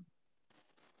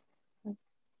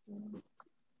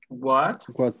 What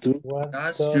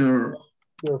does your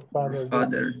father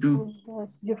do?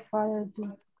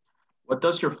 What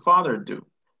does your father do?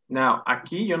 Now,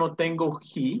 aquí yo no tengo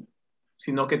he,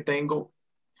 sino que tengo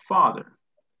father.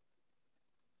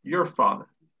 Your father,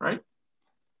 right?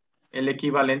 El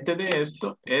equivalente de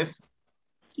esto es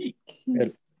he.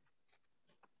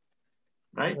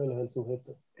 Right?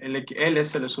 Él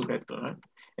es el sujeto, right?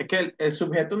 Es que el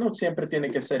sujeto no siempre tiene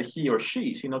que ser he or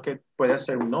she, sino que puede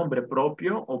ser un nombre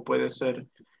propio o puede ser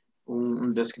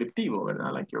un descriptivo,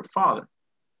 ¿verdad? Like your father.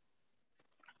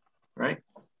 Right?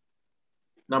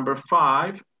 Number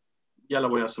 5, ya lo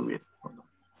voy a subir.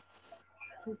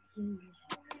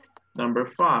 Number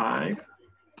 5.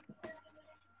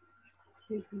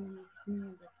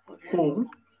 Who?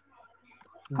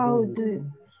 How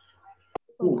do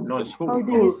Who, no es who. How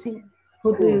do you see?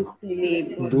 Who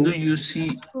do you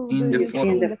see in the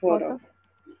photo?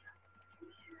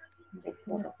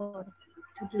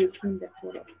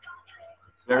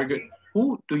 Very good.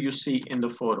 Who do you see in the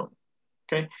photo?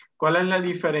 Okay. ¿Cuál es la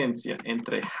diferencia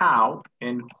entre how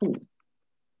and who?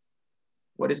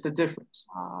 What is the difference?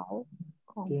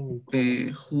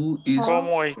 Who is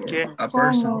 ¿Cómo y quién? a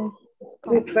person.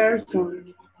 The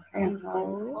person.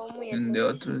 En de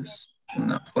otro es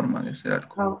una forma de hacer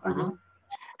algo.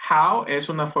 How es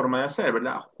una forma de hacer,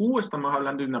 ¿verdad? Who estamos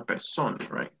hablando de una persona,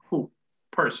 right? Who,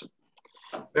 person.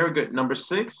 Very good. Number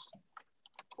 6.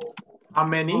 How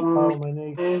many? How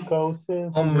many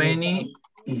cousins? How many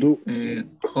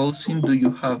cousins do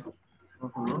you have?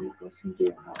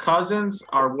 Cousins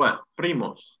are what?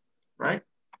 Primos, right?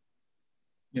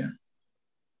 Yeah.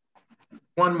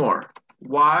 One more.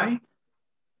 Why?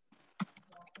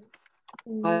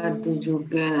 What did you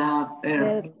get up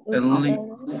Early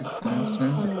on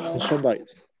Sunday.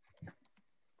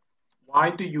 Why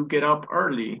do you get up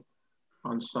early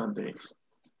on Sundays?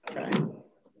 Okay.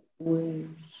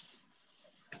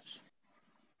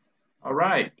 All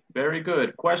right, very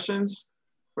good. Questions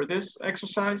for this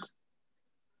exercise?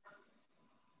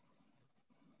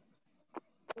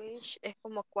 Which es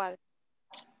como cuál.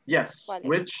 Yes, ¿Cuál es?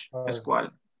 which es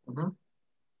cuál.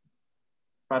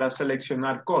 Para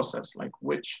seleccionar cosas, like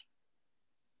which.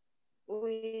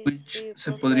 Which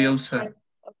se podría usar.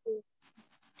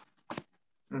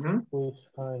 Which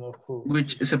kind of food?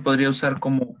 Which se podría usar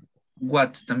como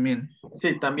what también.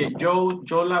 Sí, también.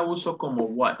 Yo la uso como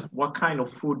what. What kind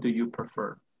of food do you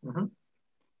prefer?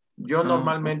 Yo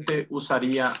normalmente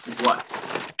usaría what.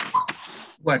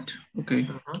 What, ok.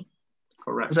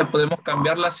 Correcto. O sea, podemos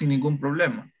cambiarla sin ningún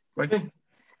problema. Right?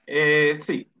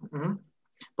 Sí.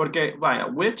 Porque, vaya,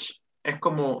 which es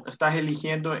como estás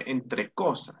eligiendo entre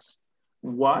cosas.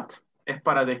 What es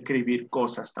para describir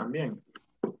cosas también.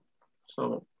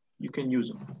 So, you can use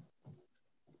them.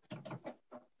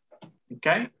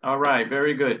 Okay, all right,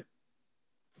 very good.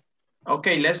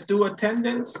 Okay, let's do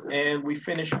attendance and we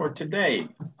finish for today.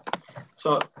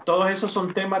 So, todos esos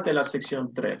son temas de la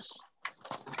sección 3.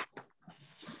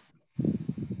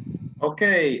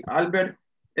 Okay, Albert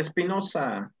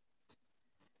Espinosa.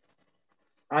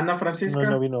 Ana Francisca.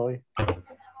 No vino hoy.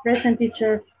 Present,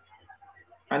 teacher.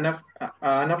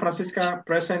 Ana Francisca,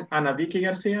 present. Ana Vicky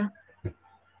García.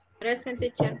 Present,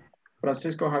 teacher.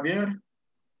 Francisco Javier.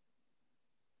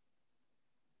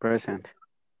 Present.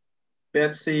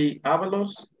 Betsy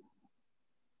Ábalos.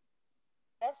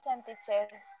 Present, teacher.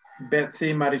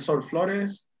 Betsy Marisol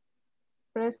Flores.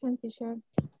 Present, teacher.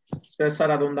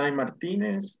 César Adonai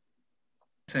Martínez.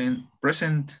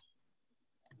 Present.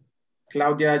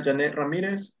 Claudia Janet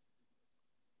Ramírez.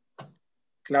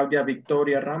 Claudia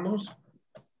Victoria Ramos.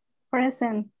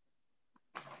 Present.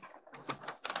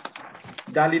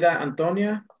 Dálida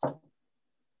Antonia.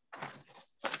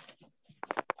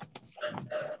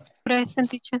 Present,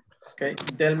 teacher. Okay.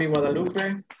 Delmi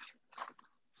Guadalupe.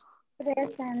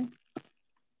 Present.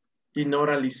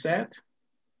 Dinora Lisette.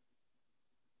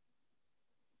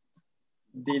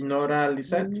 Dinora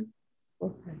Lisette.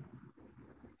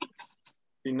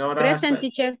 Dinora. Present,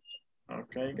 teacher.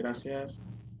 Ok, gracias.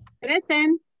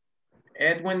 Present.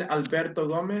 Edwin Alberto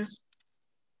Gómez.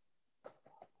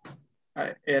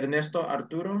 Ernesto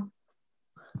Arturo.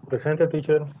 Presente,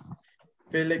 teacher.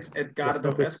 Félix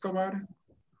Edgardo Presente. Escobar.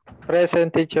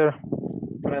 Present, teacher.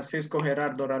 Francisco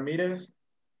Gerardo Ramírez.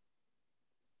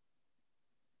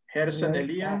 Gerson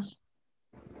Elías.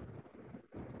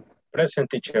 Present,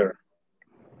 teacher.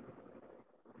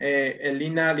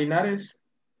 Elina Linares.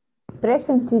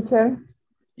 Present, teacher.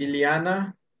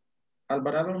 Iliana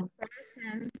Alvarado.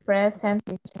 Present,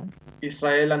 teacher.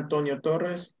 Israel Antonio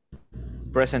Torres.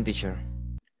 Present, teacher.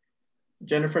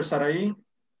 Jennifer Saraí.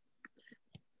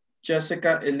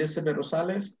 Jessica Elizabeth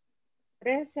Rosales.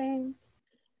 Present.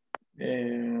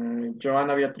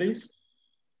 Joana Beatriz.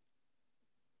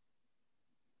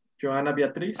 Joana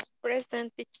Beatriz.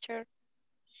 Present, teacher.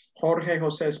 Jorge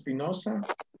José Espinosa.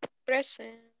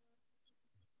 Present.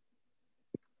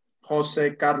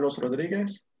 José Carlos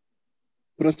Rodríguez.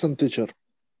 Present, teacher.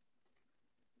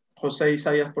 José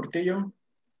Isaías Portillo.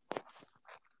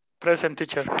 Present,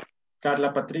 teacher.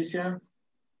 Carla Patricia.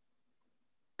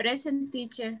 Present,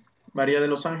 teacher. María de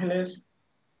los Ángeles.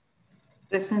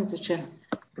 Present, teacher.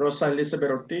 Rosa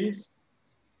Elizabeth Ortiz.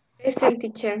 Present,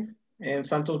 teacher. And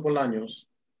Santos Bolaños.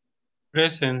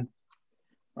 Present.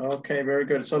 Okay, very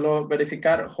good. Solo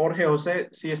verificar, Jorge José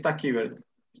sí está aquí, ¿verdad?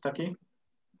 ¿Está aquí?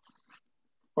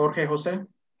 Jorge José.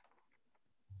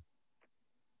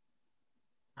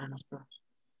 No está.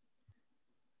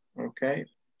 Okay.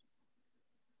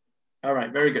 All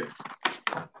right, very good.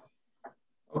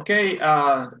 Okay,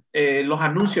 los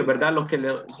anuncios, ¿verdad? Los que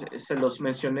se los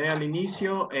mencioné al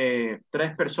inicio, 3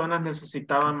 personas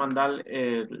necesitaban mandar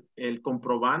el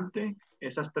comprobante.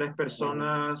 Esas 3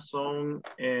 personas son,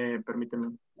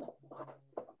 permíteme.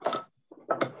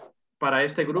 Para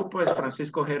este grupo es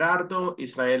Francisco Gerardo,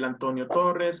 Israel Antonio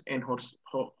Torres y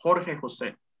Jorge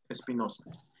José Espinosa.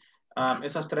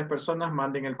 Esas 3 personas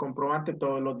manden el comprobante,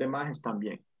 todos los demás están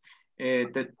bien.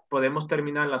 Podemos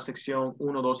terminar la sección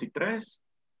 1, 2 y 3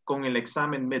 con el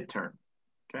examen midterm.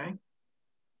 Okay.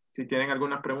 Si tienen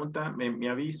alguna pregunta, me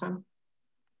avisan.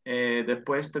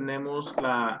 Después tenemos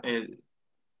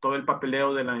todo el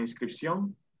papeleo de la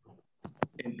inscripción.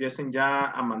 Empiecen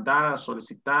ya a mandar, a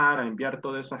solicitar, a enviar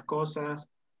todas esas cosas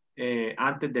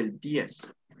antes del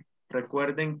 10.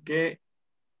 Recuerden que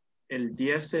el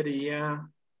 10 sería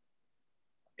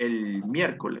el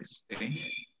miércoles.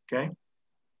 Okay.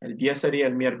 El 10 sería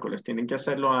el miércoles. Tienen que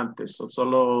hacerlo antes. O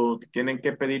solo tienen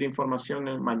que pedir información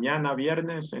el mañana,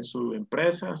 viernes, en sus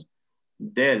empresas.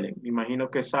 Denle. Me imagino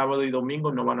que sábado y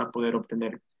domingo no van a poder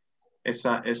obtener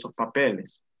esos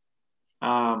papeles.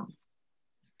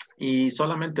 Y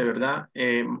solamente, ¿verdad?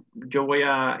 Yo voy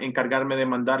a encargarme de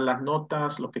mandar las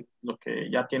notas, lo que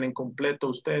ya tienen completo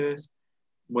ustedes.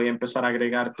 Voy a empezar a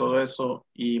agregar todo eso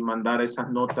y mandar esas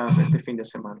notas este fin de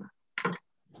semana.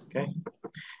 ¿Ok?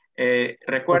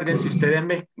 Recuerden, si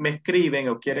ustedes me escriben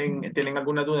o tienen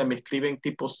alguna duda, me escriben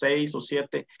tipo 6 o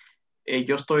 7.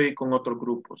 Yo estoy con otros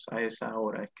grupos a esa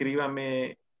hora.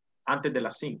 Escríbame antes de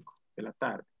las 5 de la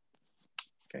tarde.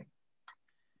 Okay.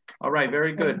 All right,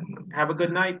 very good. Have a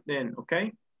good night then,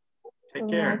 okay? Take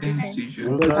care. Good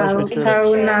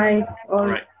night. All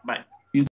right.